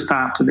time, just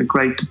after the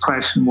Great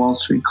Depression, Wall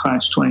Street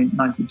crash,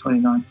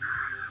 1929.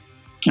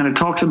 And it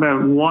talks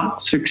about what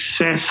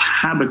success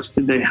habits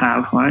did they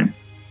have, right?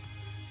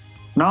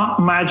 Not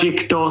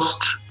magic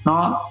dust,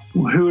 not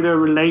who they're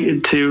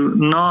related to,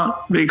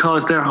 not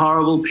because they're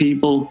horrible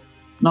people,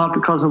 not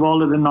because of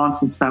all of the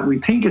nonsense that we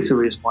think is the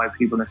reason why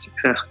people are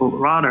successful, but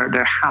rather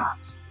their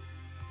habits.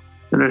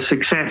 So their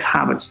success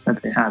habits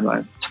that they had,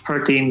 right?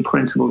 13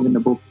 principles in the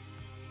book.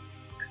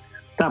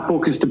 That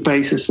book is the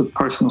basis of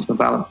personal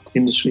development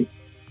industry,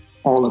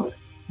 all of it,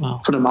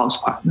 for the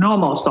most part. No,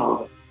 almost all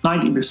of it,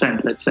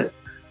 90%, let's say.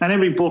 And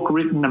every book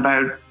written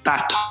about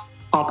that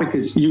topic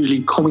is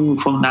usually coming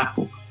from that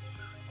book,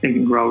 Think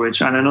and Grow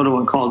Rich, and another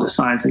one called The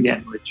Science of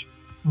Getting Rich.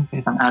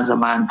 Okay. And As a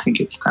Man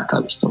Thinketh, that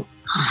type of stuff.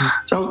 Mm-hmm.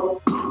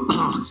 So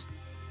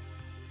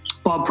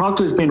Bob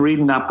Proctor has been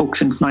reading that book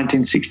since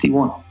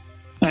 1961.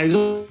 Now, he's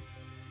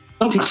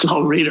not a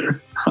slow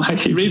reader.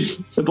 He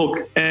reads the book,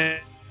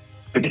 a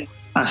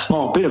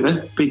small bit of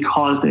it,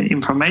 because the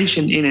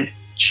information in it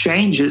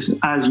changes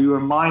as your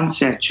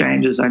mindset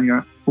changes and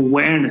your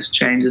awareness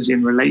changes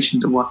in relation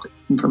to what the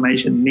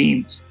information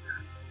means.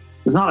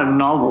 It's not a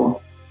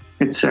novel,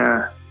 it's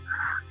a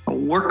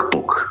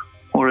workbook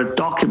or a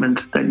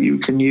document that you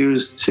can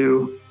use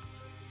to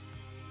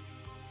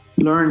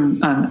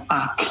learn and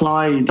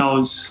apply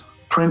those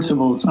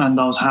principles and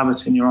those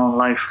habits in your own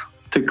life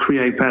to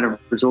create better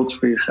results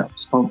for yourself.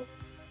 So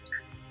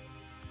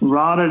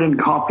rather than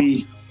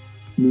copy,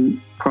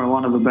 for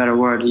want of a better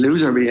word,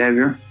 loser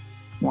behavior,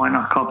 why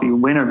not copy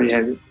winner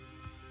behavior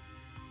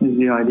is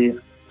the idea.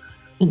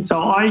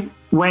 So I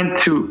went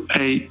to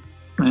a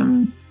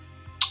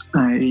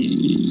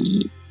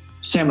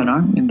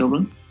seminar in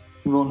Dublin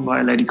run by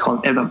a lady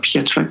called Ewa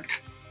Pietrek.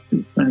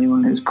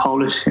 Anyone who's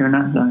Polish hearing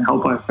that, I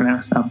hope I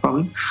pronounced that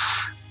properly.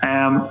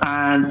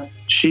 And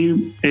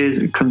she is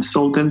a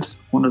consultant,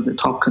 one of the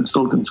top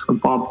consultants for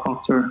Bob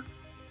Proctor.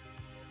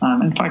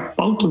 In fact,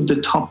 both of the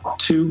top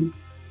two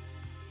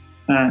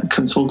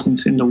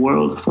consultants in the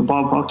world for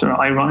Bob Proctor,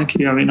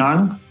 ironically, are in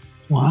Ireland.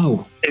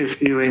 Wow. If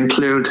you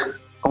include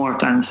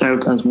North and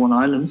South as one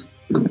island.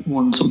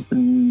 One's up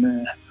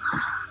in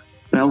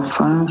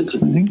Belfast, I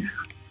think.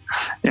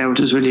 Yeah, which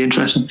is really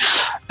interesting.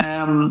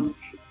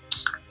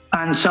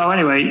 And so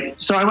anyway,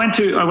 so I went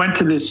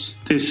to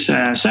this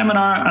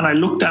seminar, and I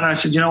looked at it and I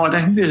said, you know what,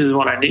 I think this is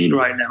what I need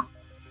right now.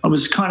 I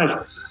was kind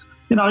of,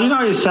 you know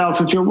yourself,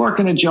 if you're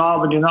working a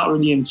job and you're not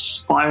really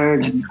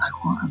inspired and you're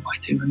like, what am I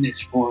doing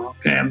this for?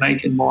 Okay, I'm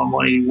making more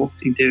money,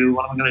 whoop-de-doo,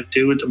 what am I going to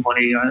do with the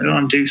money? I don't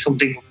want to do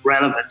something of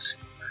relevance.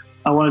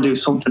 I want to do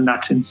something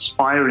that's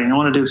inspiring. I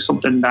want to do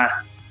something that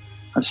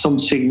has some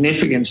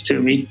significance to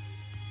me.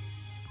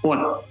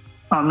 But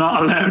I'm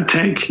not allowed to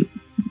take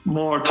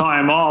more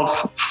time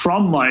off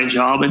from my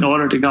job in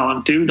order to go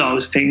and do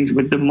those things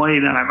with the money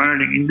that I'm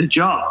earning in the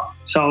job.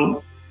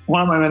 So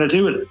what am I going to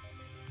do with it?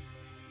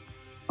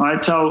 All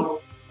right,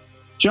 so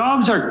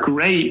jobs are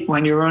great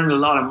when you're earning a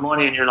lot of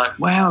money and you're like,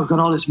 wow, I've got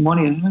all this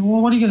money. And like,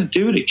 well, what are you going to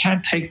do with it? You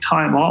can't take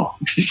time off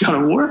because you got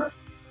to work.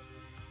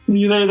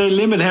 They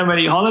limit how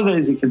many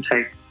holidays you can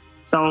take.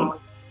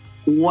 So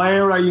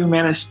where are you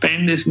meant to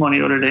spend this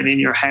money other than in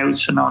your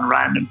house and on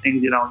random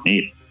things you don't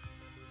need?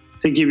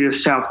 To give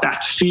yourself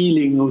that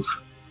feeling of,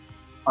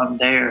 I'm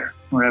there,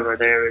 wherever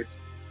there is.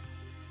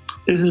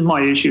 This is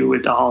my issue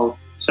with the whole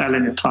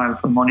selling your time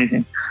for money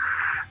thing.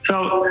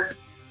 So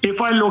if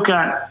I look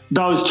at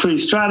those three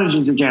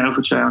strategies again, of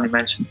which I only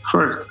mentioned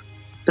first,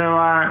 there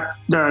are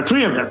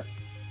three of them.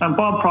 And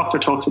Bob Proctor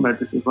talks about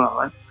this as well,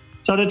 right?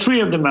 So the three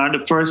of them are,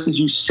 the first is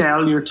you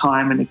sell your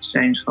time in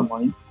exchange for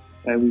money.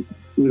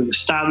 We've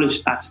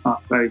established that's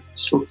not very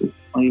constructive,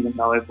 even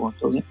though everyone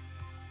does it.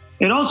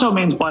 It also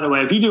means, by the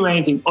way, if you do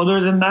anything other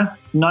than that,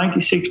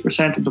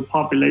 96% of the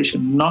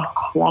population not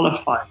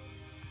qualified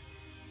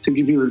to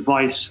give you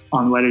advice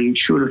on whether you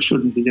should or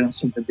shouldn't be doing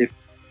something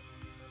different.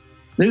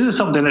 This is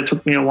something that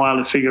took me a while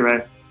to figure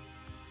out.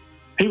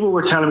 People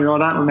were telling me, oh,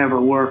 that will never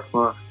work,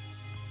 or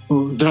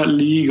oh, is that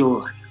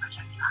legal? You're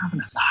having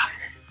a laugh.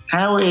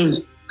 How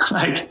is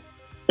like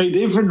a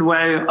different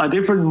way, a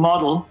different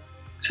model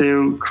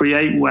to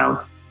create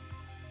wealth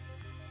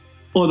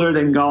other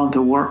than going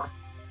to work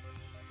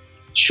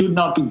should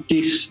not be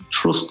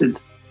distrusted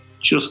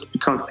just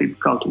because people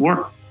go to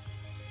work.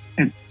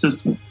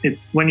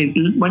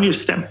 When you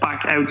step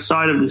back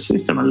outside of the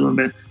system a little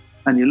bit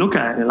and you look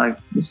at it, like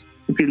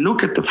if you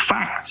look at the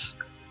facts,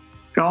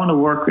 going to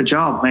work a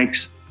job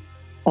makes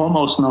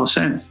almost no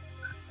sense.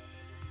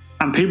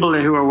 And people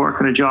who are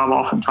working a job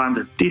oftentimes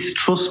are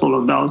distrustful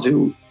of those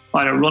who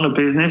either run a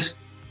business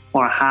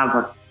or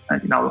have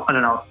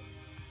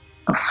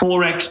a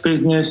Forex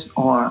business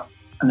or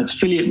an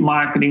affiliate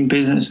marketing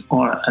business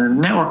or a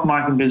network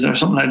marketing business or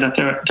something like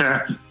that,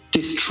 they're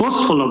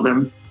distrustful of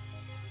them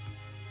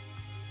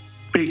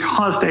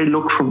because they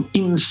look from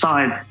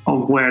inside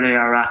of where they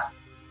are at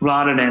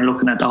rather than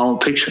looking at the whole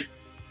picture.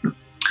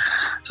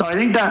 So I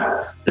think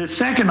that the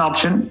second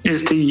option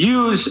is to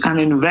use and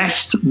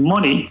invest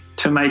money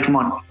to make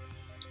money.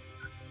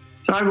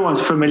 So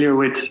everyone's familiar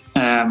with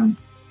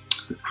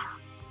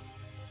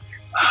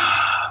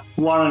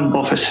Warren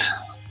Buffett.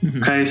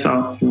 Mm-hmm. Okay,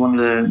 so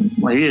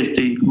he is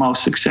the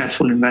most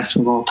successful investor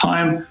of all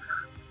time.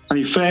 And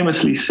he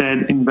famously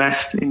said,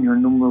 invest in your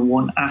number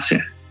one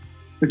asset,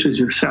 which is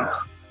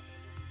yourself.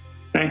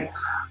 Okay.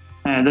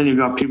 And then you've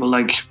got people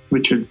like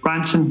Richard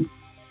Branson,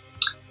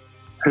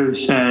 who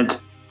said,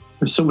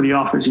 if somebody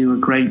offers you a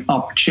great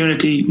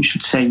opportunity, you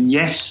should say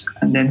yes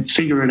and then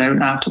figure it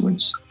out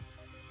afterwards.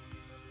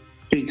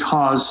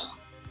 Because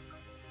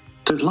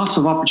there's lots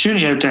of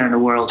opportunity out there in the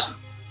world.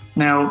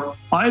 Now,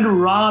 I'd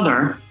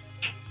rather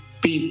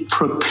be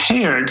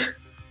prepared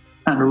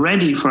and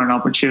ready for an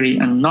opportunity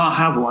and not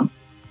have one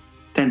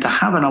than to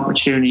have an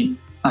opportunity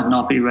and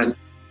not be ready.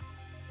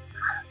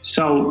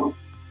 So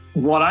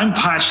what I'm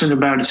passionate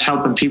about is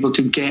helping people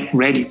to get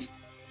ready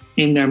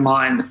in their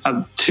mind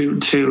to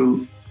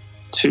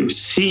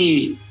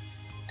see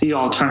the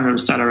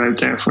alternatives that are out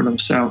there for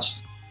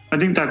themselves. I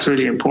think that's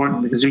really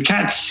important because you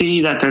can't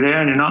see that they're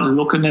there and you're not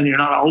looking and you're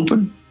not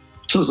open.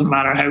 It doesn't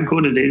matter how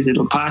good it is,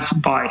 it'll pass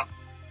by.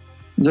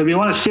 So if you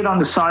want to sit on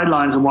the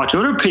sidelines and watch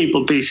other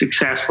people be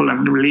successful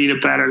and lead a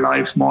better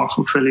life, more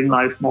fulfilling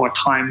life, more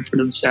time for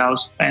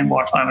themselves, spend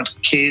more time with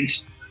their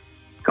kids,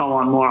 go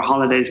on more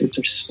holidays with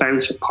their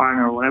spouse or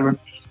partner or whatever,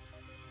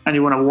 and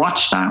you want to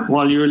watch that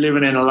while you're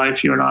living in a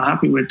life you're not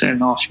happy with,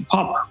 then off you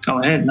pop. Go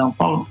ahead, no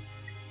problem.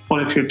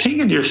 But if you're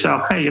thinking to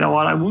yourself, hey, you know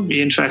what, I would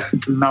be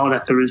interested to know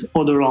that there is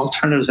other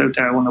alternatives out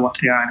there, I wonder what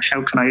they are and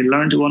how can I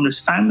learn to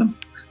understand them?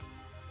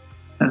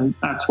 And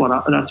that's what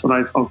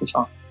I focus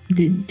on.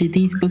 Did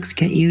these books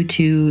get you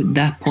to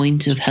that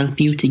point of help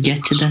you to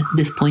get to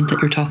this point that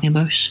you're talking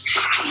about?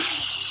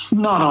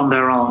 Not on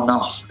their own,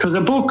 no. Because a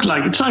book,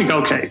 it's like,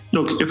 okay,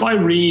 look, if I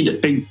read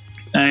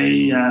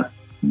a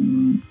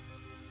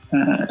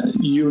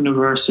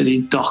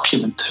university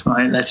document,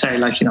 right? Let's say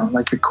like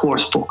a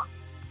course book,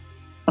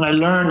 and I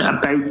learn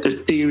about the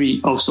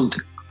theory of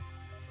something.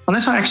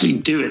 Unless I actually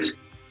do it,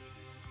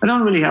 I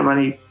don't really have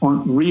any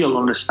real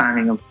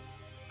understanding of it.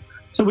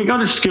 So we go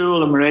to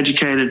school and we're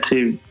educated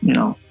to,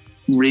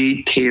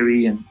 read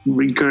theory and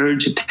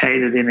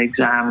regurgitate it in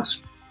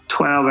exams.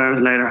 12 hours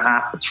later,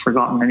 half it's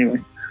forgotten anyway.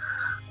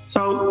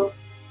 So,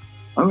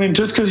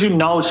 just because you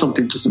know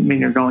something doesn't mean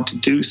you're going to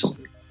do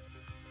something.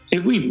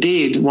 If we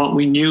did what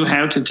we knew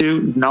how to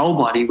do,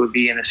 nobody would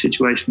be in a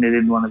situation they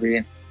didn't want to be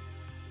in.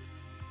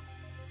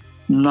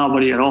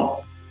 Nobody at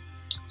all.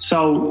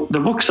 So the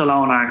books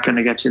alone aren't going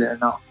to get you there,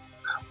 no.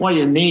 What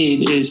you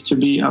need is to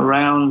be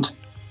around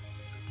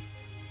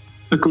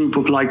a group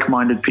of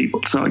like-minded people.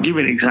 So I'll give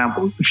you an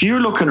example. If you're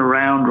looking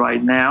around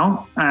right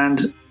now and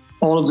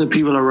all of the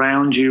people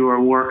around you are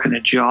working a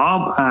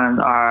job and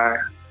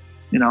are,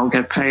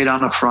 get paid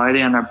on a Friday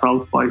and are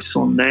broke by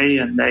Sunday,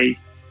 and they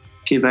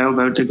give out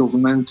about the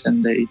government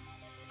and they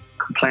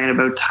complain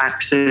about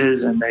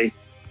taxes and they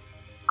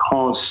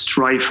cause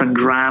strife and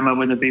drama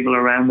with the people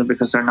around them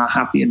because they're not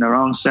happy in their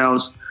own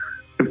selves.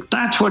 If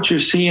that's what you're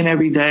seeing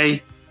every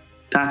day,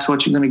 that's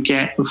what you're going to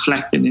get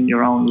reflected in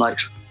your own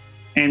life.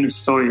 End of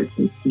story.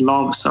 The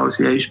law of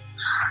association.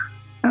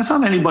 That's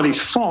not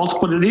anybody's fault,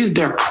 but it is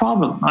their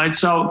problem, right?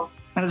 So,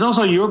 and it's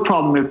also your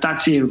problem if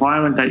that's the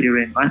environment that you're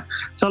in, right?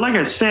 So like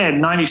I said,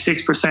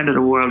 96% of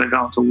the world are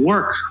going to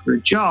work for a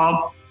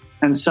job.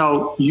 And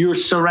so you're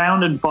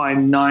surrounded by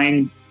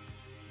 95%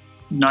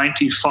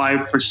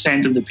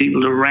 of the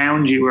people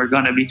around you are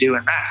going to be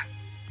doing that,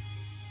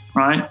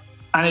 right?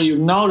 And you've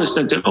noticed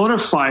that the other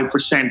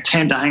 5%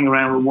 tend to hang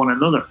around with one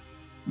another.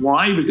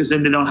 Why? Because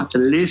then they don't have to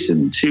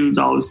listen to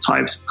those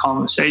types of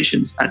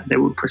conversations that they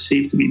would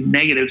perceive to be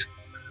negative,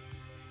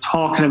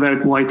 talking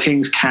about why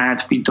things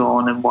can't be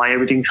done and why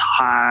everything's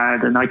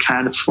hard and I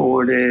can't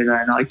afford it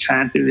and I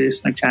can't do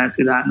this and I can't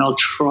do that and I'll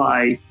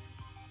try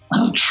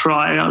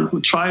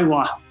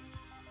what?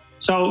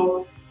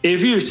 So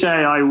if you say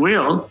I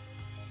will,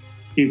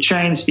 you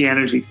change the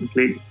energy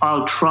completely.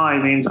 I'll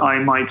try means I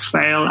might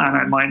fail and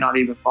I might not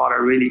even bother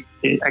really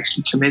to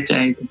actually commit to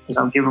anything because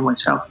I'm giving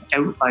myself an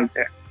outlet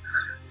there.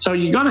 So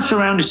you got to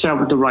surround yourself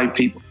with the right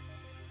people.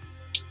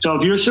 So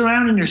if you're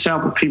surrounding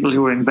yourself with people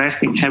who are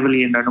investing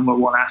heavily in their number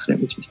one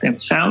asset, which is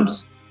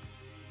themselves,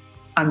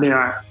 and they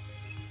are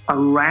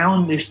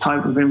around this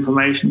type of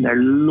information, they're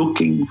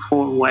looking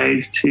for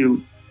ways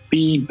to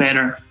be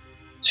better,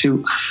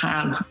 to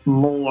have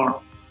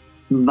more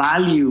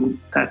value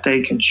that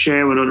they can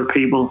share with other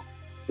people,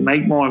 to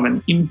make more of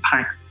an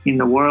impact in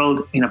the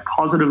world in a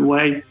positive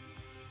way,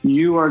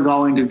 you are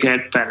going to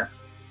get better.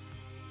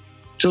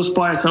 Just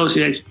by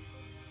association.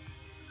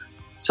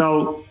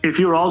 So if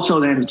you're also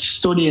then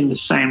studying the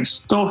same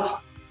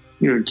stuff,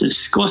 you're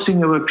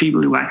discussing it with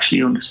people who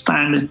actually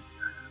understand it,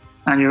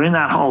 and you're in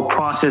that whole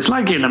process,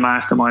 like in the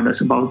mastermind, I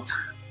suppose.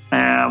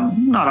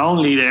 Not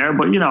only there,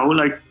 but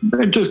like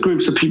they're just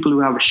groups of people who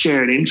have a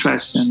shared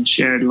interest and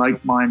shared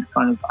like-mind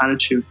kind of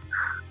attitude.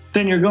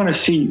 Then you're going to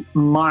see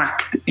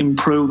marked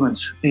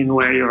improvements in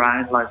where you're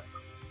at in life.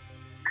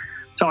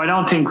 So I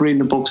don't think reading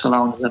the books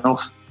alone is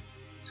enough.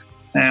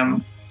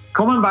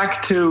 Coming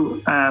back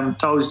to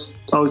those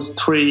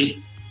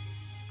three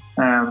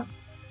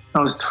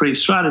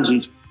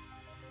strategies.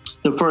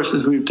 The first,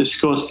 as we've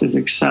discussed, is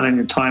excelling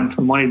your time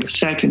for money. The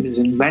second is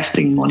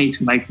investing money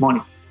to make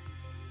money.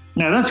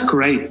 Now, that's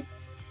great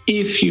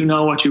if you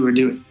know what you were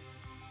doing.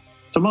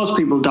 So most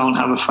people don't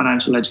have a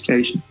financial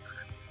education.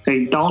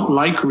 They don't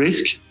like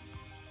risk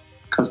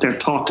because they're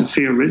taught to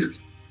fear risk.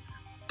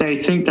 They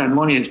think that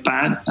money is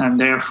bad, and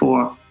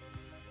therefore,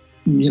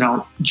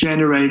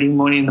 generating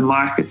money in the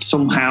market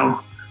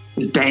somehow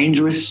is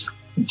dangerous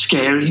and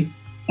scary.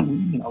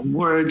 And,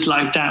 words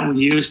like that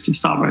we use to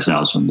stop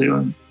ourselves from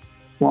doing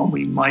what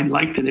we might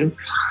like to do,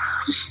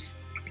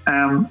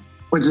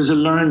 which is a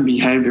learned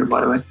behavior,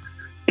 by the way,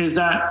 is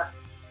that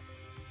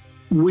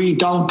we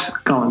don't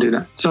go and do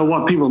that. So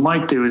what people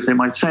might do is they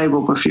might save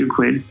up a few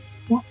quid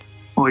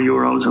or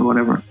euros or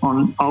whatever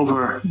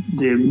over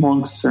the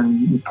months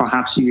and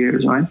perhaps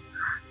years, right?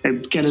 They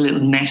get a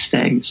little nest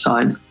egg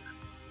aside,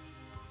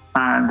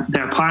 and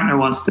their partner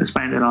wants to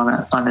spend it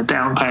on a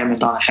down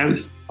payment on a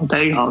house.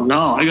 They go,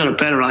 no, I got a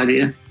better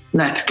idea.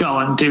 Let's go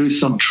and do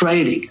some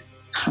trading.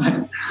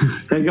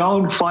 They go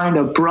and find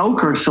a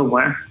broker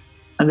somewhere,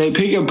 and they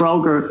pick a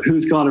broker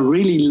who's got a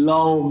really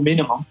low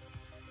minimum.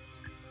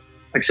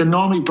 Like, so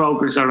normally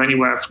brokers are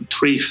anywhere from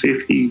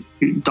 $350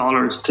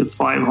 to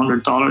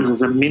 $500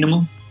 as a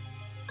minimum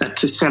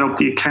to set up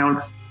the account,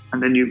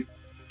 and then you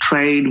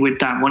trade with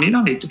that money. You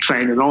don't need to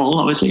trade at all,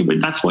 obviously, but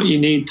that's what you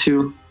need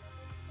to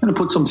kind of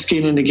put some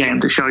skin in the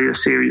game to show you're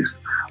serious.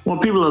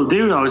 What people will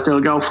do, though, is they'll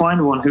go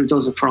find one who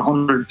does it for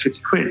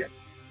 150 quid,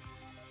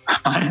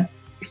 right?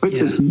 Which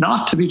is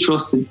not to be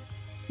trusted,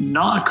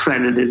 not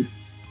accredited,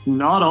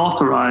 not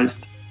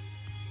authorized,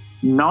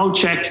 no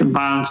checks and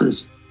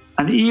balances.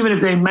 And even if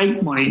they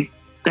make money,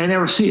 they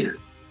never see it.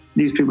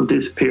 These people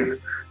disappear.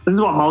 So this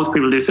is what most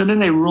people do. So then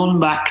they run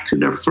back to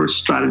their first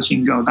strategy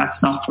and go,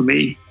 that's not for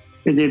me.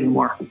 It didn't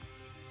work.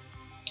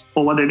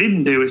 But what they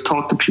didn't do is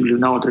talk to people who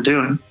know what they're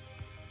doing.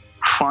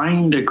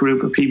 Find a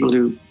group of people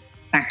who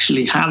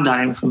actually have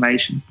that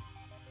information.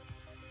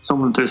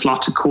 There's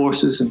lots of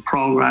courses and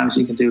programs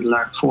you can do to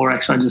learn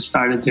Forex. I just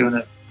started doing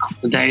it a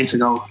couple of days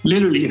ago,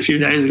 literally a few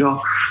days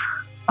ago.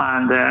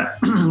 And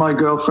my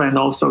girlfriend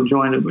also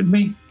joined it with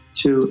me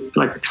to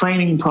like a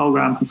training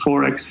program for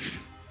Forex.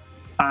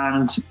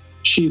 And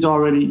she's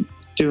already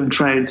doing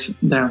trades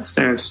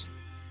downstairs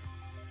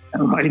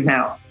right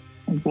now.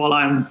 While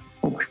I'm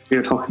up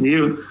here talking to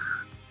you,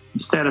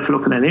 instead of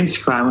looking at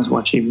Instagram, is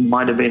what she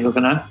might have been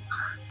looking at.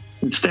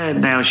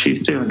 Instead, now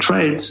she's doing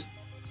trades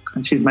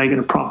and she's making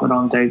a profit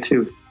on day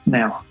 2.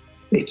 Now,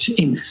 it's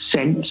in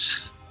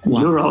cents and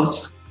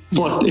euros,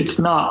 but it's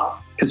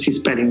not because she's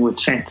betting with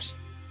cents,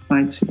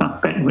 right? She's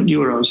not betting with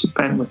euros, she's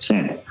betting with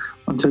cents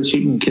until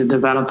she can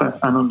develop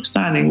an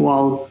understanding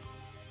while,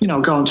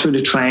 going through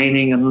the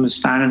training and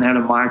understanding how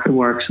the market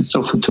works and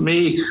stuff. And to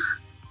me,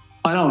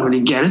 I don't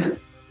really get it,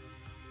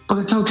 but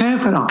it's okay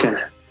if I don't get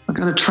it. I've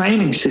got a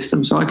training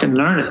system so I can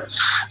learn it.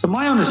 So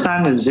my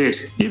understanding is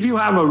this: if you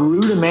have a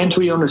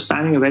rudimentary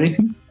understanding of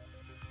anything,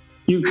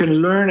 you can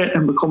learn it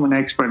and become an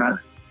expert at it.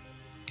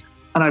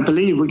 And I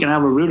believe we can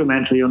have a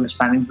rudimentary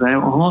understanding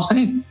of almost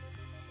anything.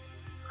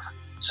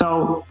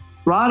 So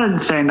rather than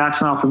saying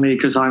that's not for me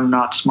because I'm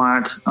not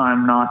smart,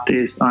 I'm not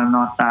this, I'm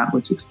not that,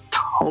 which is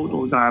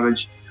total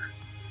garbage,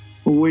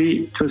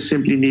 we just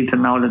simply need to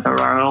know that there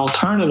are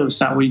alternatives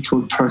that we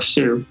could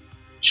pursue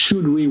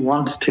should we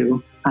want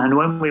to. And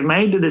when we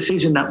made the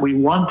decision that we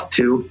want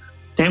to,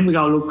 then we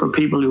go look for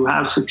people who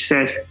have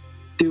success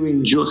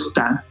doing just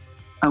that.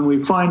 And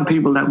we find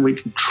people that we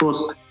can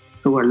trust,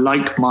 who are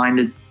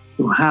like-minded,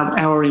 who have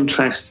our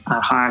interests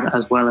at heart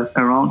as well as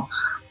their own,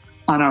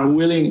 and are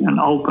willing and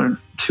open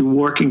to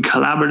working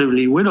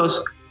collaboratively with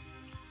us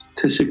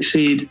to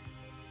succeed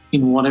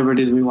in whatever it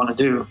is we want to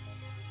do.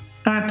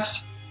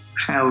 That's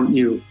how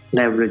you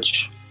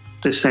leverage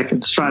the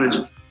second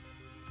strategy.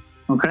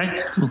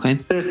 Okay?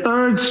 The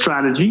third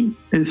strategy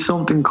is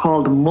something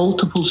called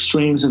multiple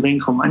streams of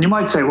income. And you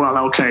might say, well,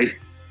 okay,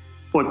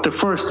 but the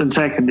first and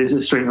second is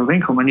a stream of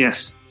income. And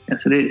yes,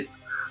 it is.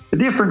 The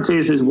difference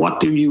is what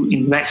do you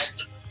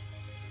invest?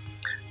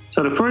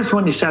 So the first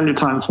one, you sell your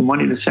time for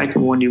money. The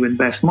second one, you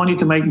invest money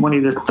to make money.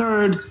 The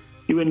third,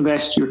 you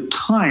invest your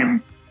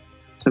time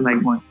to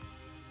make money.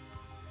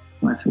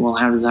 And I said, well,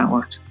 how does that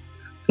work?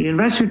 So you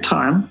invest your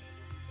time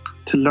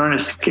to learn a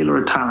skill or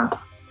a talent.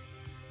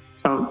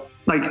 So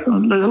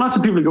there's lots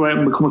of people who go out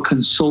and become a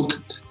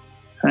consultant.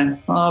 Okay?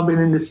 I've been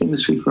in this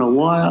industry for a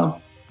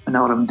while. I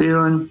know what I'm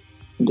doing.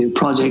 I can do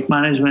project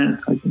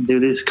management. I can do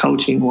this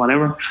coaching,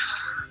 whatever.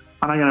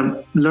 And I'm going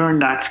to learn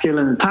that skill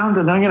and talent,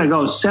 and then I'm going to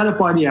go sell it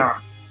by the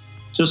hour.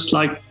 Just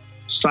like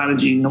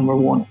strategy number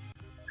 1,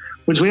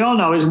 which we all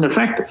know isn't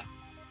effective.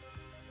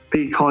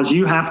 because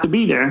you have to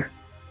be there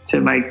to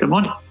make the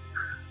money.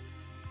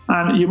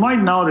 And you might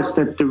notice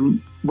that the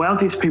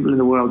wealthiest people in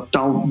the world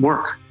don't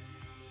work.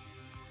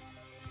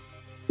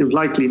 You've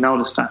likely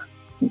noticed that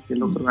if you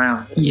look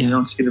around. Yeah. You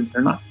don't see them,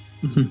 they're not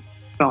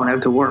going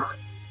out to work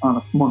on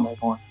a Monday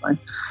morning, right?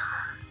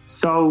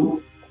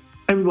 So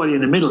everybody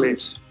in the middle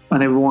is,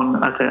 and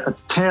everyone at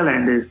the tail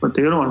end is, but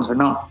the other ones are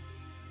not.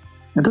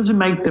 It doesn't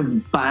make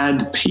them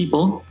bad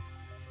people.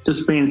 It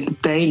just means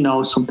that they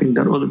know something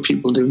that other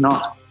people do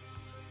not.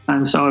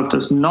 And so if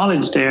there's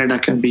knowledge there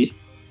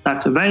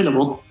that's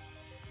available,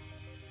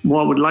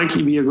 what would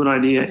likely be a good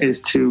idea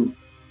is to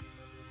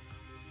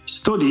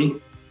study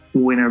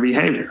winner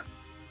behavior.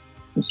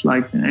 Just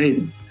like in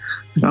anything.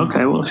 So,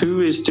 okay, well,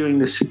 who is doing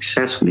this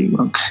successfully?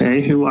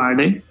 Okay, who are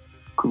they?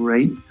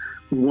 Great.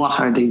 What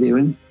are they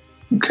doing?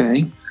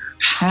 Okay.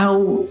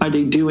 How are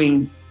they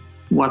doing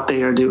what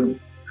they are doing?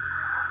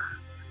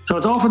 So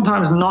it's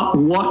oftentimes not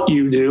what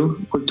you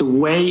do, but the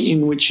way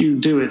in which you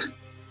do it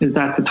is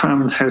that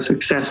determines how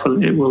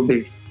successful it will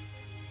be.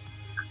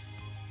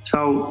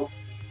 So,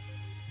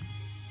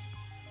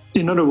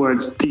 in other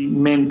words, the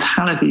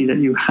mentality that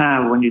you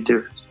have when you do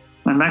it.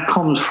 And that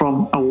comes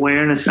from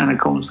awareness and it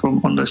comes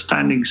from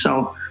understanding.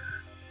 So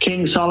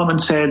King Solomon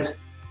said,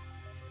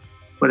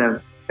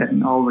 without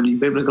getting overly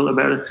biblical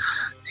about it,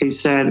 he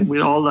said,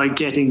 with all thy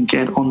getting,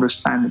 get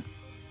understanding.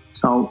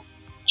 So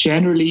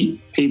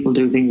generally, people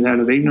do things out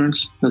of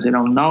ignorance because they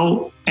don't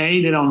know.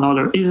 They don't know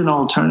there is an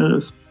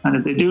alternative. And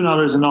if they do know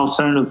there's an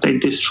alternative, they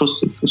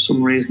distrust it for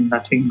some reason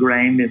that's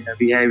ingrained in their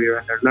behavior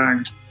and their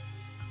learned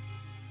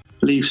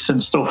beliefs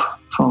and stuff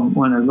from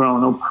when they're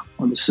growing up,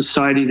 or the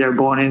society they're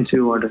born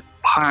into, or the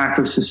part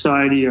of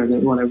society, or the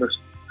whatever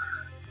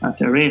that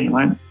they're in,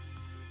 right?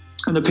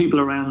 And the people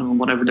around them, and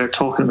whatever they're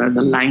talking about,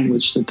 the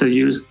language that they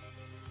use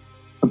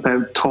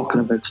about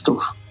talking about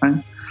stuff,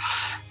 right?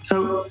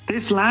 So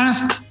this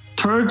last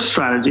third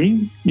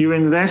strategy, you're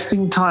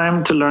investing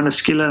time to learn a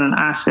skill and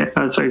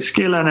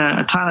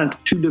a talent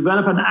to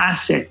develop an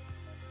asset.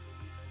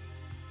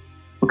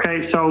 Okay,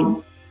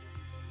 so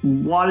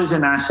what is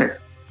an asset?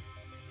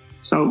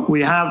 So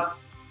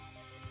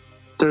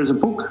there's a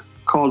book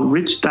called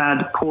Rich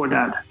Dad, Poor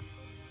Dad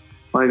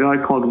by a guy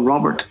called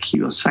Robert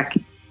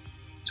Kiyosaki.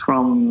 He's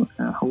from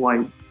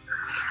Hawaii.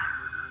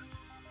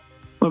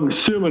 I'm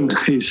assuming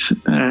he's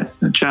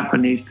a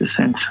Japanese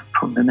descent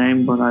from the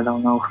name, but I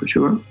don't know for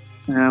sure.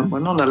 But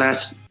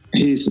nonetheless,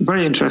 he's a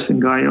very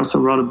interesting guy. He also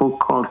wrote a book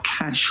called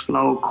Cash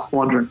Flow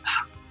Quadrant.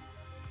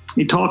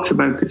 He talks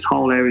about this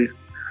whole area.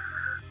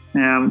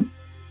 And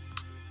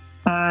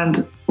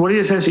what he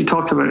essentially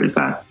talks about is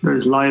that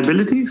there's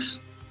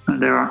liabilities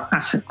and there are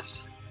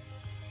assets.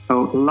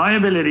 So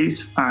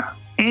liabilities are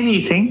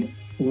anything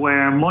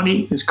where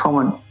money is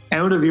coming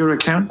out of your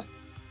account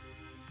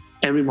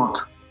every month.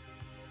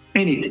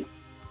 Anything.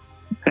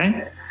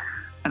 Okay?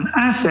 And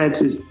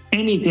assets is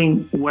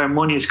anything where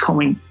money is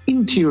coming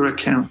into your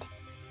account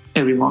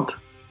every month.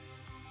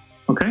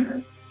 Okay?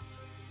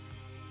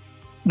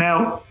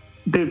 Now,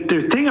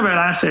 the thing about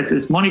assets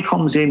is money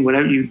comes in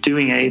without you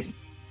doing anything.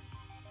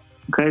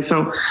 Okay,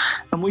 so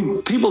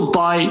people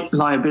buy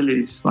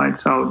liabilities, right?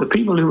 So the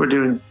people who are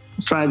doing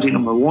strategy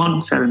number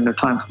one, selling their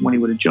time for money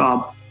with a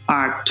job,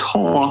 are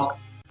taught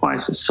by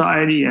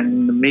society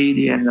and the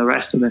media and the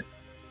rest of it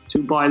to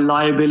buy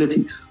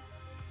liabilities.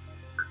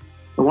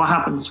 So what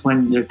happens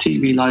when your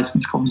TV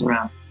license comes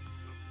around?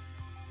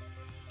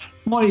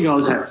 Money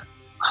goes out,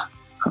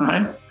 all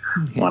right?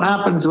 Okay. What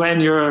happens when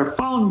your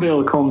phone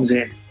bill comes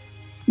in?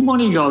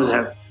 Money goes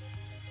out.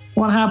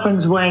 What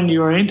happens when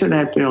your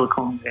internet bill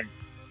comes in?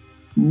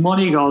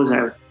 Money goes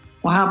out.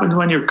 What happens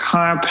when your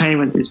car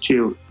payment is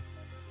due?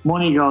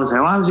 Money goes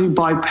out. What happens if you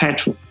buy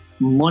petrol?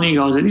 Money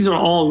goes out. These are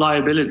all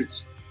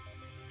liabilities.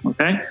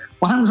 Okay?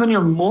 What happens when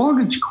your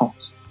mortgage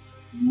comes?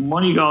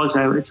 Money goes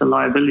out. It's a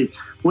liability.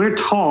 We're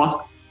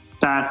taught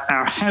that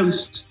our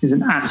house is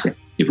an asset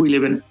if we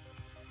live in it.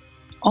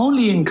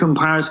 Only in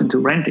comparison to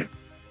renting.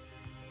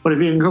 But if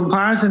you're in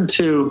comparison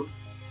to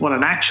what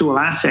an actual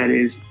asset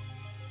is,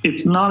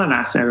 it's not an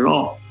asset at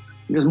all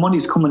because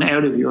money's coming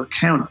out of your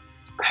account.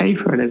 Pay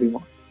for it every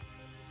month,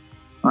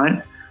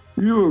 right?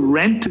 If you're a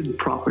rented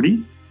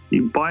property, so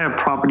you buy a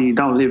property you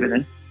don't live in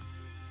it,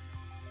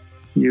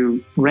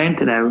 you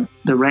rent it out,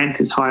 the rent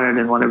is higher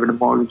than whatever the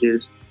mortgage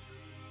is,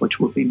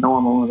 which would be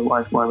normal,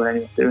 otherwise why would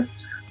anyone do it?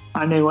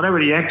 And then whatever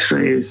the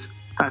extra is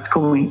that's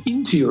coming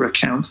into your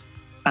account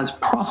as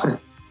profit,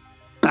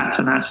 that's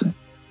an asset.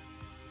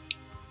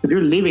 If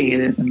you're living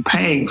in it and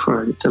paying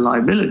for it, it's a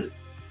liability.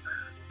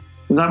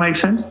 Does that make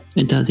sense?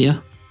 It does, yeah.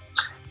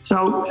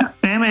 So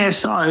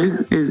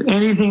MASI is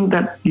anything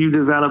that you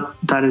develop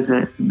that is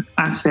an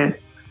asset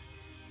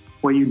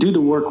where you do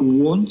the work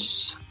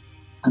once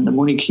and the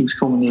money keeps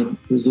coming in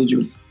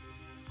residually.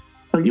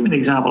 So I'll give you an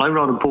example. I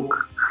wrote a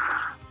book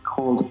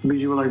called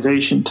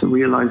Visualization to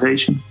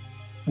Realization,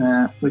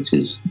 which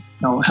is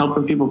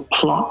helping people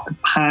plot the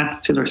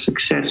path to their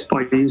success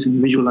by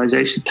using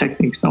visualization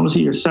techniques. Now,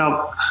 obviously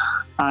yourself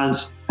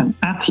as an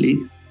athlete,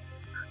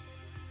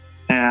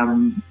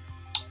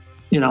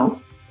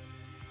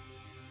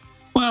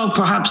 Well,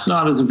 perhaps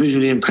not as a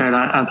visually impaired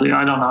athlete.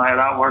 I don't know how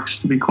that works,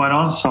 to be quite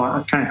honest, so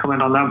I can't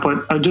comment on that.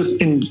 But just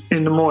in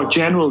the more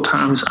general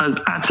terms, as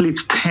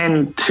athletes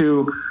tend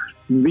to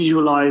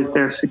visualize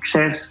their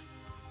success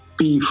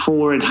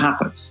before it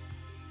happens.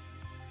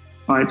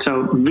 Right,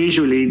 so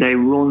visually they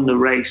run the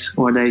race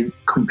or they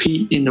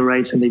compete in the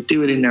race and they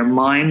do it in their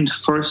mind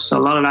first. So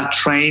a lot of that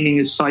training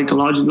is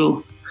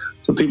psychological.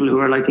 So people who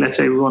are like, let's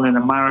say, running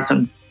a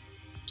marathon,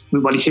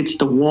 everybody hits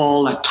the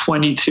wall at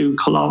 22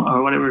 kilometers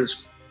or whatever it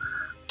is,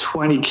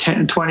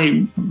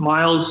 20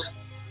 miles,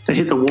 they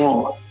hit the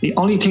wall. The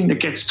only thing that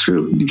gets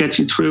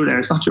you through there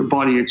is not your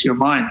body, it's your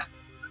mind.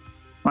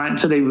 Right? And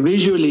so they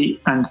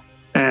visually and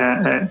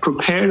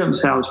prepare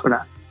themselves for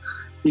that.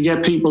 You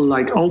get people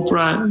like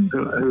Oprah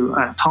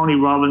and Tony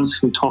Robbins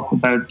who talk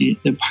about the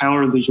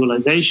power of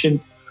visualization.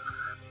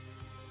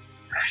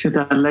 You get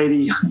that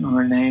lady, I don't know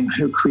her name,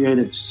 who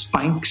created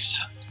Spanx.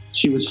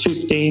 She was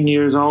 15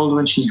 years old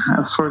when she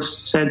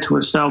first said to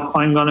herself,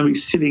 I'm going to be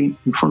sitting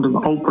in front of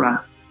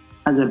Oprah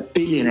as a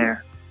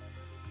billionaire.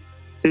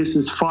 This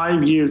is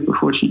 5 years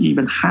before she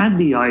even had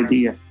the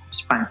idea of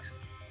Spanx.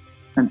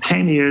 And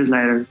 10 years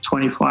later,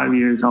 25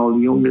 years old,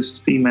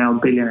 youngest female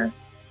billionaire,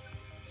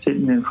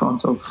 sitting in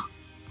front of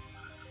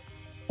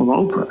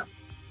Oprah.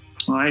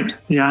 Right?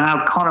 You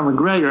have Conor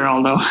McGregor,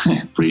 although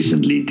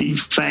recently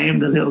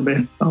defamed a little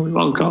bit. Well, we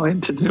won't go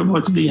into too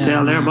much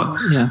detail there,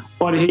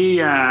 but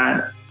he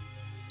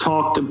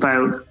talked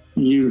about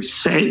you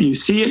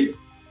see it,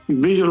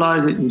 you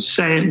visualize it, you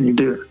say it, and you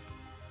do it.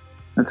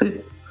 That's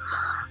it.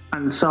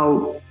 And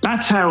so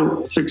that's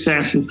how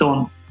success is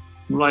done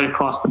right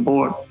across the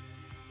board.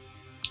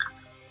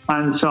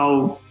 And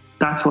so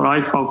that's what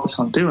I focus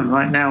on doing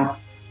right now.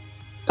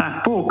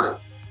 That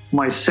book,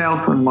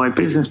 myself and my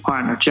business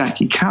partner,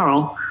 Jackie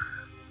Carroll,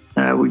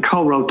 we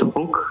co-wrote the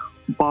book.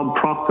 Bob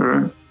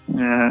Proctor,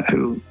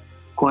 who,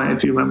 quite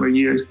if you remember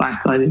years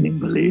back, I didn't even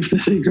believe The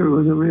Secret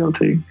was a real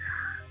thing,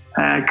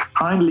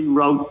 kindly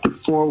wrote the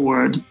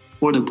foreword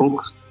for the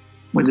book,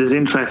 which is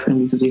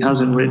interesting because he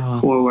hasn't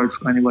written foreword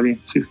for anybody in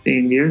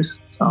 15 years.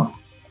 So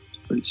it's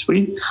pretty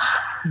sweet.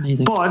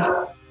 Amazing.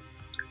 But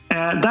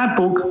that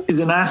book is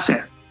an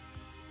asset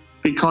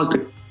because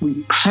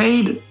we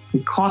paid,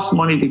 it cost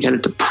money to get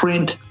it to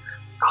print,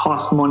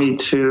 cost money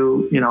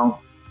to,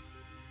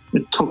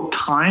 it took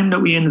time that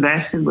we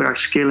invested with our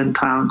skill and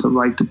talent to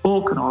write the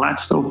book and all that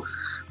stuff.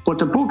 But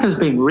the book has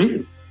been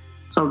written.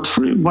 So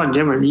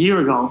a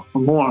year ago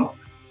or more,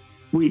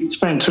 we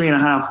spent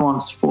 3.5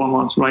 months, 4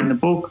 months writing the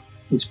book.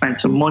 We spent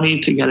some money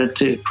to get it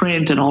to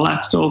print and all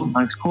that stuff,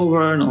 nice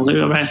cover and all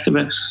the rest of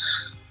it.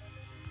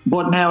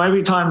 But now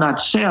every time that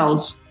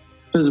sells,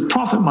 there's a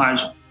profit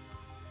margin.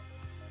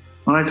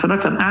 All right, so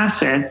that's an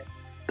asset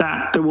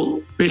that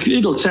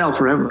it'll sell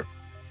forever.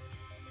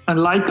 And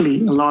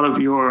likely a lot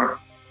of your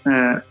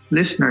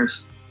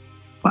listeners,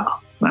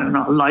 well,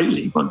 not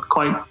likely, but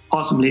quite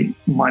possibly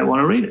might want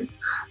to read it.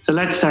 So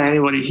let's say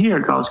anybody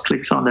here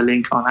clicks on the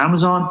link on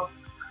Amazon,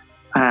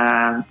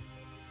 and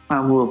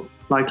we'll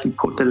likely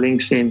put the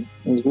links in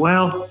as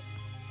well.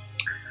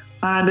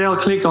 And they'll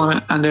click on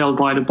it and they'll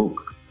buy the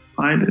book.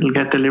 Right? It'll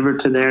get delivered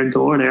to their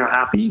door. They're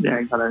happy.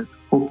 They've got a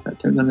book that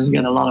they're going to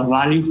get a lot of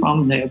value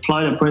from. They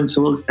apply the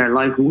principles. Their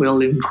life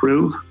will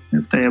improve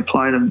if they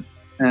apply them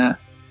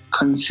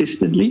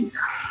consistently.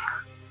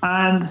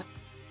 And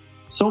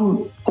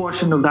some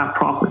portion of that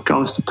profit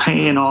goes to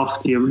paying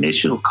off the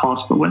initial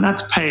cost. But when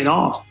that's paid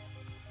off,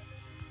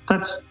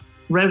 that's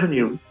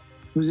revenue,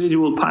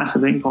 residual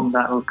passive income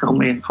that will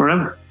come in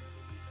forever.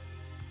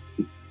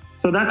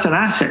 So that's an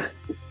asset.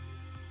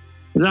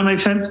 Does that make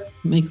sense? It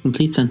makes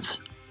complete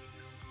sense.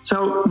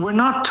 So we're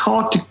not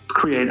taught to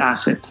create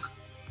assets.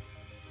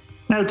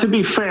 Now, to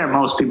be fair,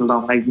 most people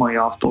don't make money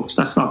off books.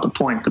 That's not the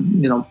point.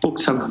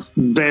 Books have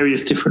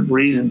various different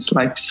reasons,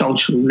 like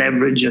social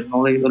leverage and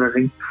all these other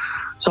things,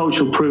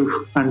 social proof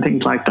and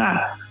things like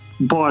that.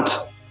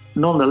 But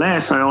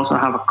nonetheless, I also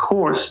have a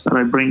course that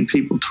I bring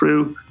people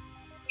through,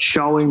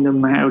 showing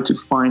them how to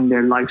find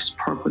their life's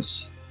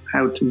purpose,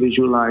 how to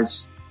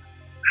visualize,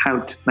 how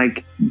to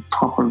make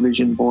proper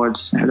vision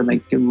boards, how to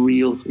make it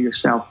real for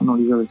yourself, and all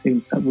these other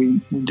things that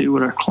we do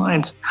with our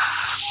clients.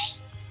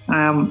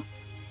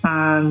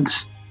 And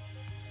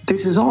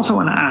this is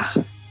also an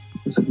asset.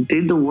 So we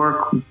did the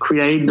work, we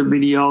created the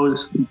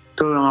videos, we've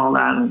done all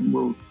that, and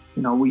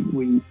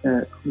we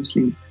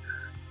obviously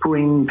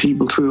bring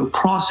people through a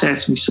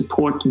process. We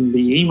support them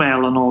via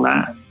email and all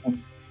that,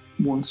 and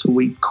once a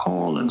week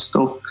call and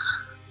stuff.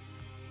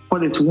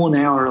 But it's 1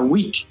 hour a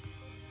week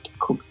to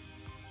cook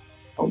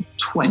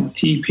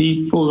 20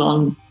 people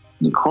on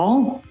the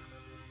call.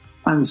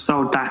 And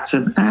so that's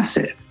an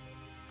asset.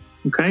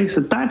 Okay, so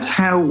that's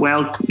how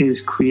wealth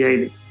is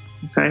created.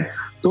 Okay,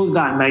 does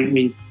that make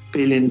me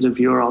billions of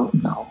euros?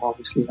 No,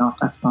 obviously not.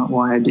 That's not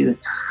why I did it.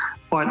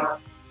 But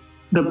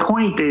the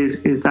point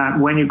is that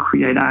when you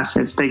create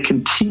assets, they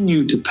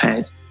continue to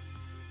pay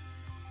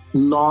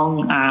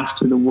long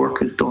after the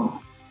work is done.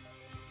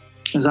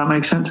 Does that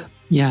make sense?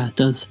 Yeah, it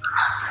does.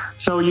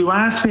 So you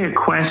asked me a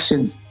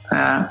question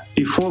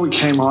before we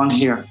came on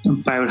here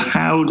about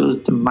how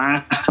does the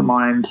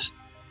mastermind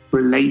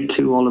relate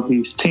to all of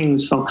these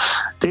things. So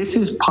this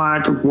is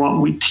part of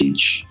what we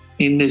teach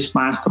in this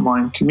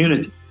mastermind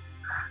community.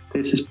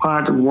 This is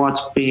part of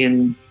what's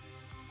being,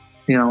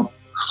 to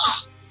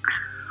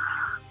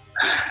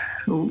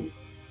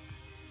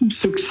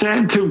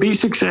be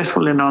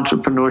successful in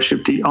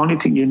entrepreneurship, the only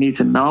thing you need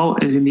to know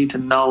is you need to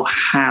know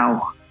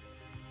how.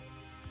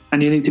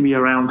 And you need to be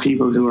around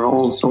people who are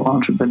also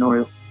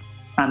entrepreneurial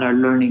and are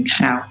learning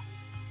how.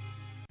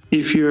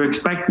 If you're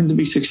expecting to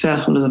be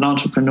successful as an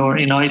entrepreneur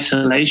in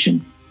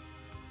isolation,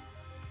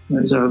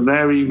 there's a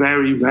very,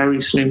 very, very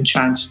slim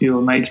chance you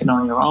will make it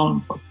on your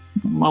own, but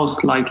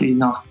most likely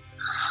not.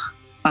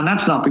 And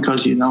that's not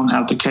because you don't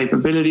have the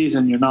capabilities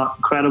and you're not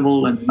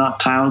incredible and you're not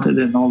talented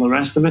and all the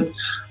rest of it,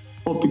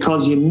 but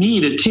because you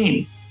need a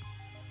team.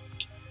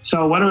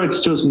 So whether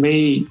it's just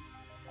me,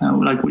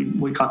 like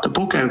we got the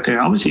book out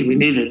there, obviously we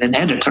needed an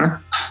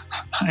editor.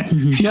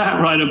 You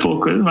can't write a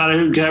book, no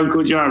matter how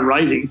good you are at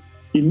writing.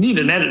 You need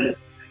an editor.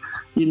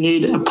 You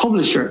need a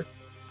publisher.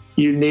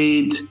 You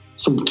need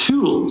some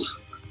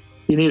tools.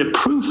 You need a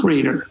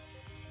proofreader.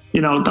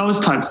 Those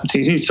types of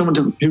things. You need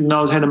someone who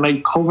knows how to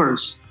make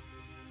covers.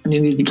 And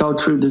you need to go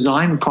through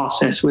design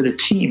process with a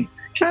team. You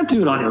can't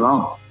do it on your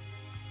own.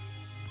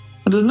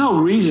 And there's no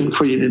reason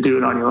for you to do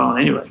it on your own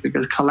anyway,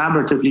 because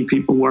collaboratively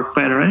people work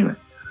better anyway.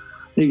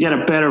 You get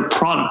a better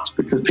product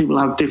because people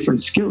have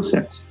different skill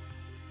sets.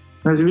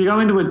 Whereas if you go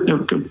into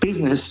a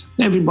business,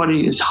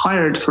 everybody is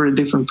hired for a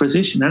different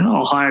position. They're not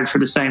all hired for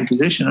the same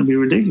position. It'd be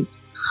ridiculous.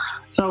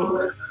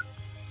 So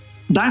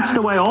that's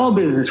the way all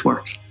business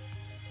works.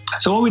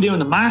 So what we do in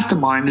the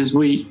mastermind is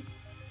we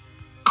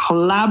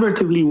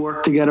collaboratively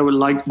work together with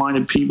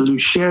like-minded people who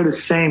share the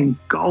same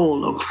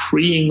goal of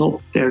freeing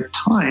up their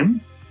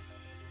time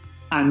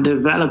and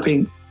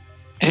developing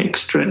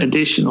extra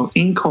additional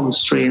income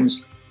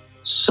streams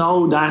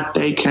so that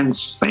they can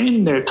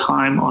spend their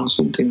time on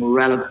something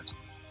relevant.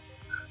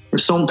 For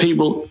some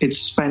people, it's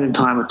spending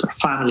time with their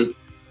family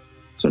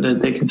so that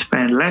they can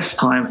spend less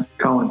time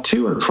going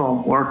to and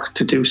from work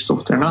to do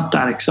stuff they're not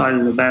that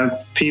excited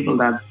about. People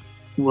that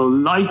will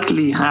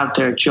likely have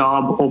their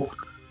job up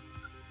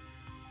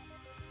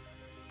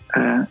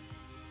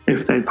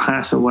if they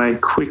pass away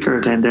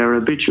quicker than their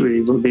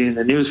obituary will be in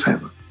the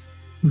newspaper.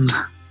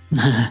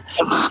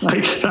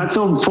 That's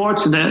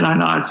unfortunate. I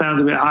know it sounds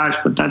a bit harsh,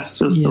 but that's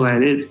just the way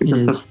it is,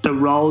 because the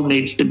role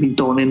needs to be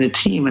done in a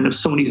team, and if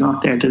somebody's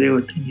not there to do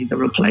it, they need to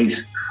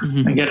replace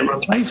and get a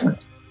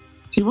replacement.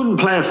 So you wouldn't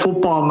play a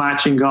football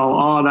match and go,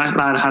 oh, that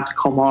lad had to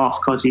come off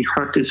because he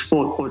hurt his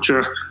foot, but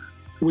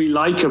we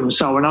like him,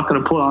 so we're not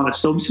going to put on a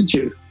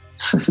substitute.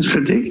 This is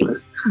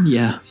ridiculous.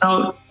 Yeah.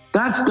 So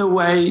that's the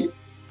way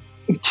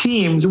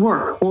teams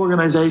work,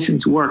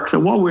 organizations work. So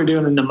what we're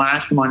doing in the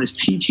mastermind is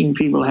teaching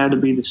people how to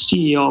be the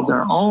CEO of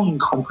their own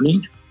company,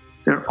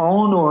 their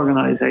own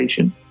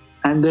organization,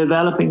 and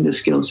developing the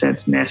skill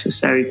sets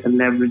necessary to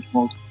leverage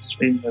multiple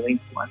streams of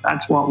income. And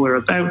that's what we're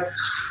about.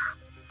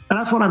 And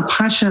that's what I'm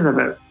passionate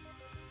about.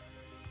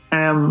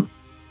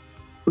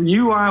 We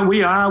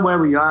are where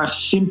we are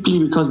simply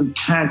because we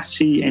can't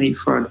see any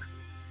further.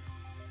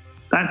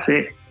 That's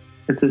it.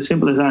 It's as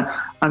simple as that.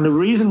 And the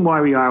reason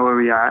why we are where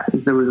we are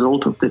is the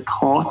result of the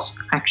thoughts,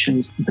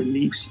 actions,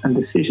 beliefs, and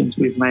decisions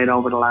we've made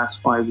over the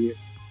last 5 years.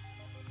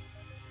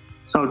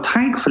 So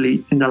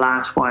thankfully, in the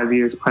last 5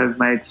 years, I've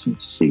made some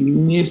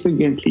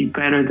significantly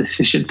better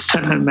decisions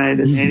than I made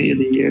in any of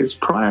the years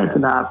prior to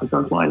that,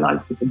 because my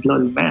life was a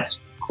bloody mess.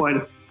 Quite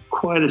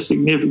a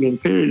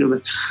significant period of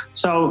it.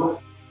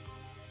 So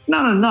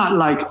not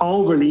like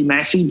overly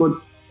messy, but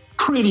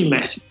pretty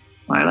messy.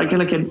 Right? Like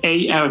an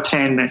 8 out of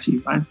 10 messy,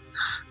 right?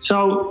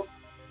 So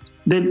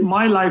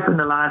my life in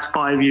the last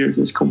 5 years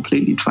is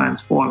completely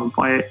transformed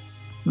by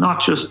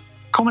not just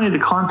coming into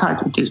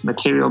contact with this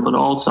material, but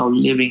also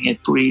living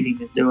it, breathing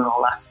it, doing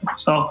all that stuff.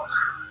 So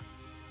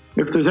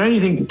if there's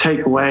anything to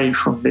take away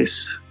from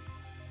this,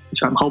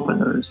 which I'm hoping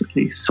there's at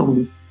least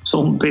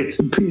some bits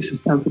and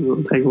pieces that people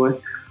will take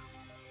away,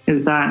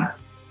 is that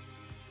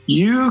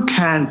you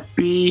can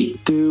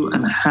be, do,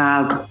 and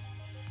have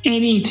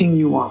anything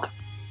you want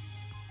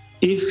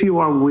if you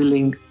are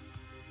willing,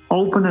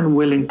 open and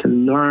willing to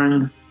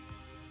learn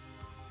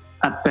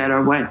a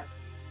better way.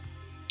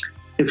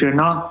 If you're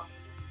not,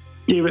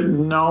 give it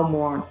no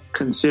more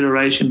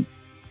consideration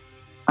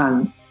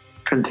and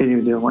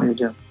continue doing what you're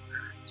doing.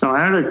 So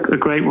I heard a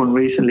great one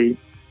recently.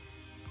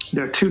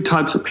 There are two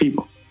types of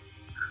people.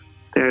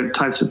 There are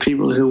types of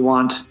people who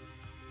want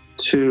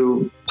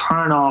to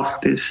turn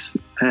off this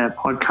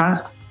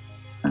podcast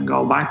and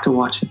go back to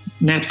watching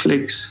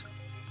Netflix,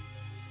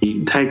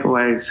 eating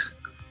takeaways,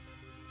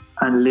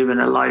 and living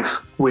a life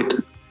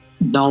with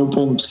no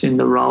bumps in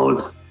the road,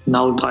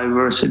 no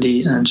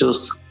diversity, and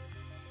just,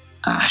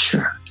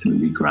 sure, it'll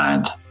be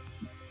grand.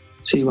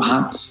 See what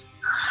happens.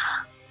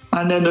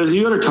 And then there's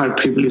the other type of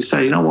people who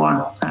say, you know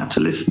what, I have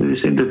to listen to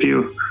this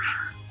interview.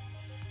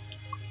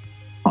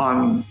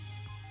 I'm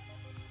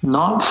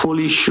not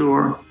fully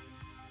sure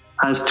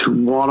as to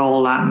what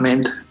all that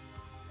meant,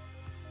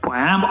 but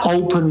I am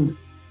open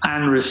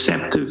and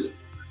receptive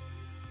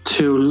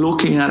to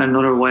looking at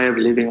another way of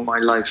living my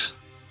life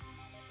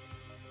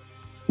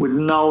with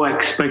no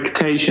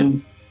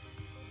expectation,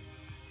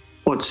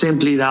 but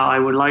simply that I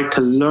would like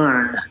to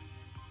learn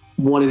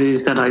what it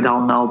is that I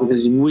don't know,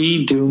 because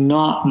we do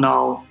not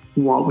know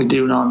what we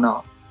do not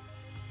know.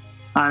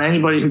 And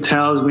anybody who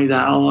tells me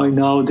that, oh, I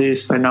know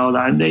this, I know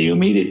that, you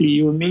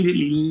immediately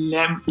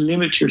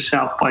limit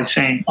yourself by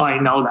saying, I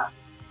know that.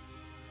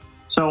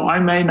 So I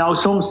may know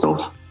some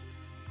stuff,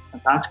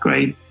 and that's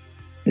great.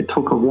 It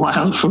took a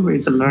while for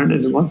me to learn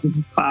it. It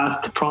wasn't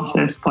fast to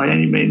process by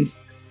any means.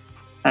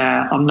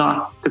 I'm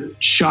not the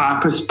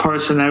sharpest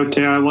person out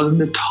there. I wasn't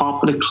the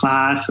top of the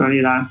class or any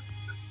of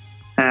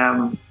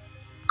that.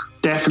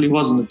 Definitely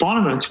wasn't the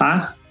bottom of the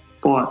class,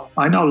 but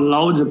I know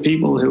loads of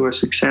people who are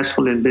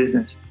successful in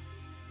business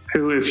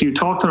who, if you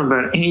talk to them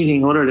about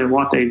anything other than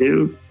what they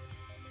do,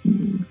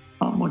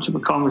 not much of a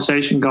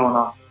conversation going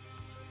on.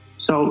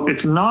 So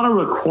it's not a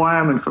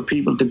requirement for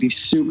people to be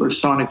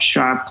supersonic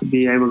sharp to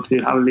be able to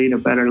lead a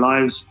better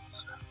life.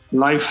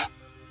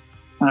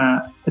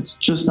 It's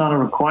just not a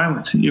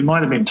requirement. You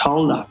might have been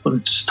told that, but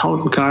it's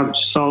total garbage.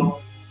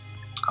 So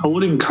I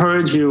would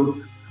encourage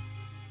you,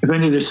 if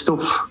any of this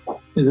stuff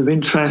is of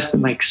interest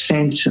and makes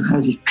sense and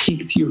has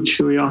piqued your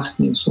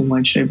curiosity in some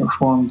way, shape or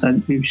form,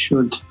 then you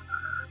should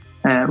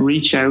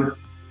reach out.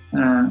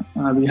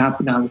 I'll be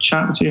happy to have a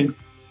chat with you.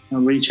 I'll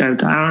reach out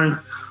to Aaron.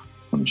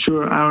 I'm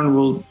sure Aaron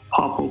will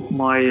pop up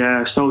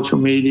my social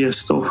media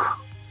stuff,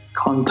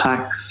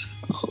 contacts,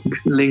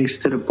 links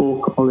to the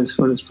book, all this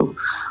sort of stuff.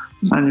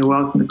 And you're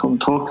welcome to come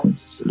talk to me.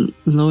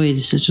 Lloyd, I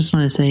just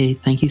want to say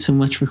thank you so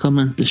much for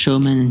coming to the show,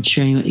 man, and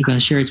sharing what you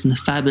guys shared. It's been a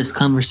fabulous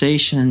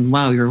conversation.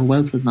 Wow, you're a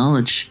wealth of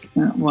knowledge.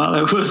 Well,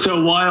 it was a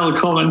while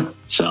coming,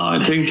 so I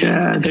think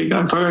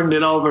I've earned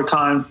it over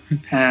time.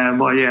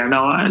 But yeah,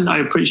 no, I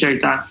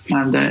appreciate that,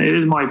 and it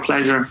is my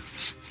pleasure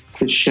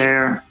to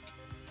share.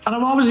 And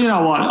I've always,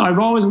 I've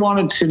always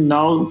wanted to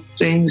know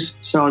things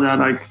so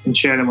that I can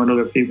share them with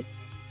other people.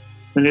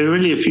 And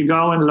really, if you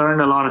go and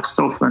learn a lot of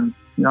stuff and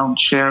you don't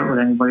share it with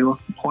anybody,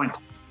 what's the point?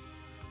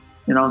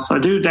 So I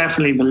do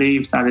definitely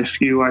believe that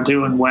if you are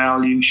doing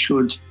well, you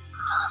should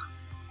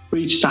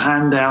reach the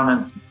hand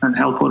down and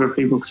help other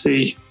people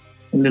see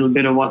a little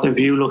bit of what the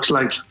view looks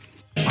like.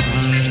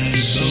 I'm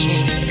so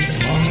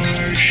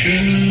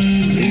partially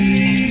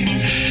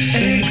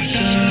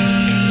excited.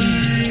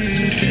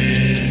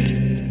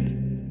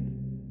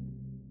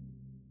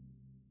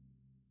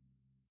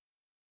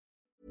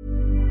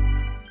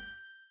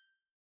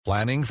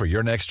 Planning for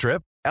your next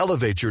trip?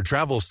 Elevate your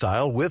travel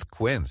style with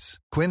Quince.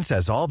 Quince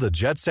has all the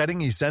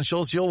jet-setting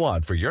essentials you'll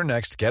want for your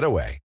next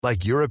getaway,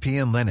 like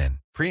European linen,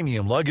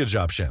 premium luggage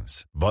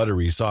options,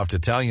 buttery soft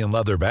Italian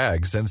leather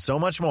bags, and so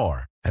much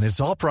more. And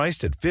it's all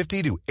priced at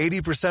 50 to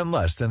 80%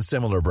 less than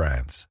similar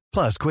brands.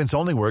 Plus, Quince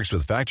only works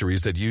with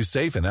factories that use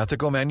safe and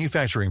ethical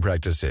manufacturing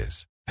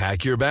practices.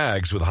 Pack your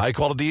bags with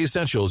high-quality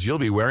essentials you'll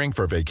be wearing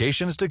for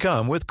vacations to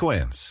come with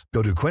Quince.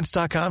 Go to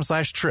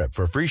quince.com/trip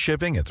for free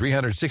shipping and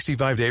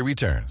 365-day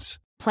returns.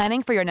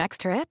 Planning for your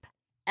next trip?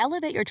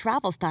 Elevate your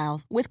travel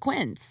style with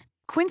Quince.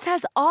 Quince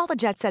has all the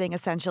jet-setting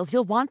essentials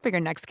you'll want for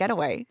your next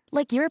getaway,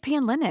 like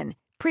European linen,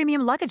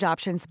 premium luggage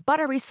options,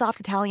 buttery soft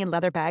Italian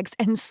leather bags,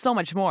 and so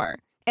much more.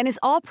 And is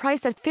all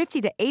priced at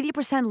 50 to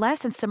 80% less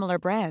than similar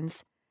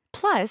brands.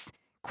 Plus,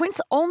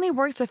 Quince only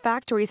works with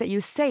factories that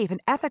use safe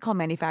and ethical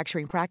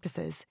manufacturing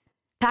practices.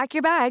 Pack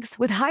your bags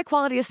with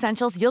high-quality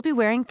essentials you'll be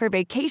wearing for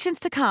vacations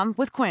to come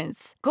with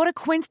Quince. Go to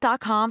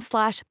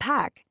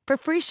quince.com/pack for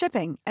free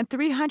shipping and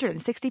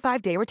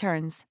 365-day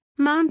returns.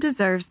 Mom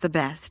deserves the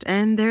best,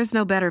 and there's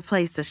no better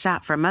place to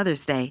shop for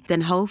Mother's Day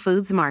than Whole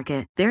Foods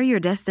Market. They're your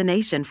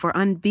destination for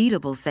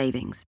unbeatable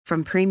savings,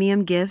 from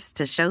premium gifts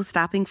to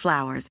show-stopping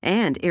flowers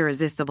and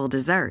irresistible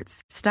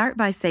desserts. Start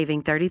by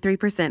saving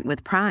 33%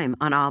 with Prime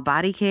on all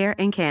body care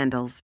and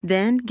candles.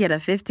 Then get a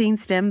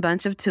 15-stem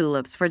bunch of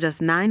tulips for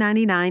just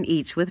 $9.99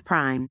 each with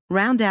Prime.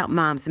 Round out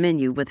Mom's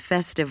menu with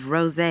festive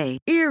rosé,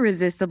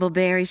 irresistible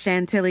berry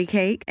chantilly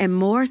cake, and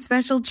more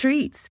special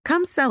treats.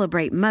 Come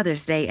celebrate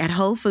Mother's Day at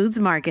Whole Foods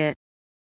Market.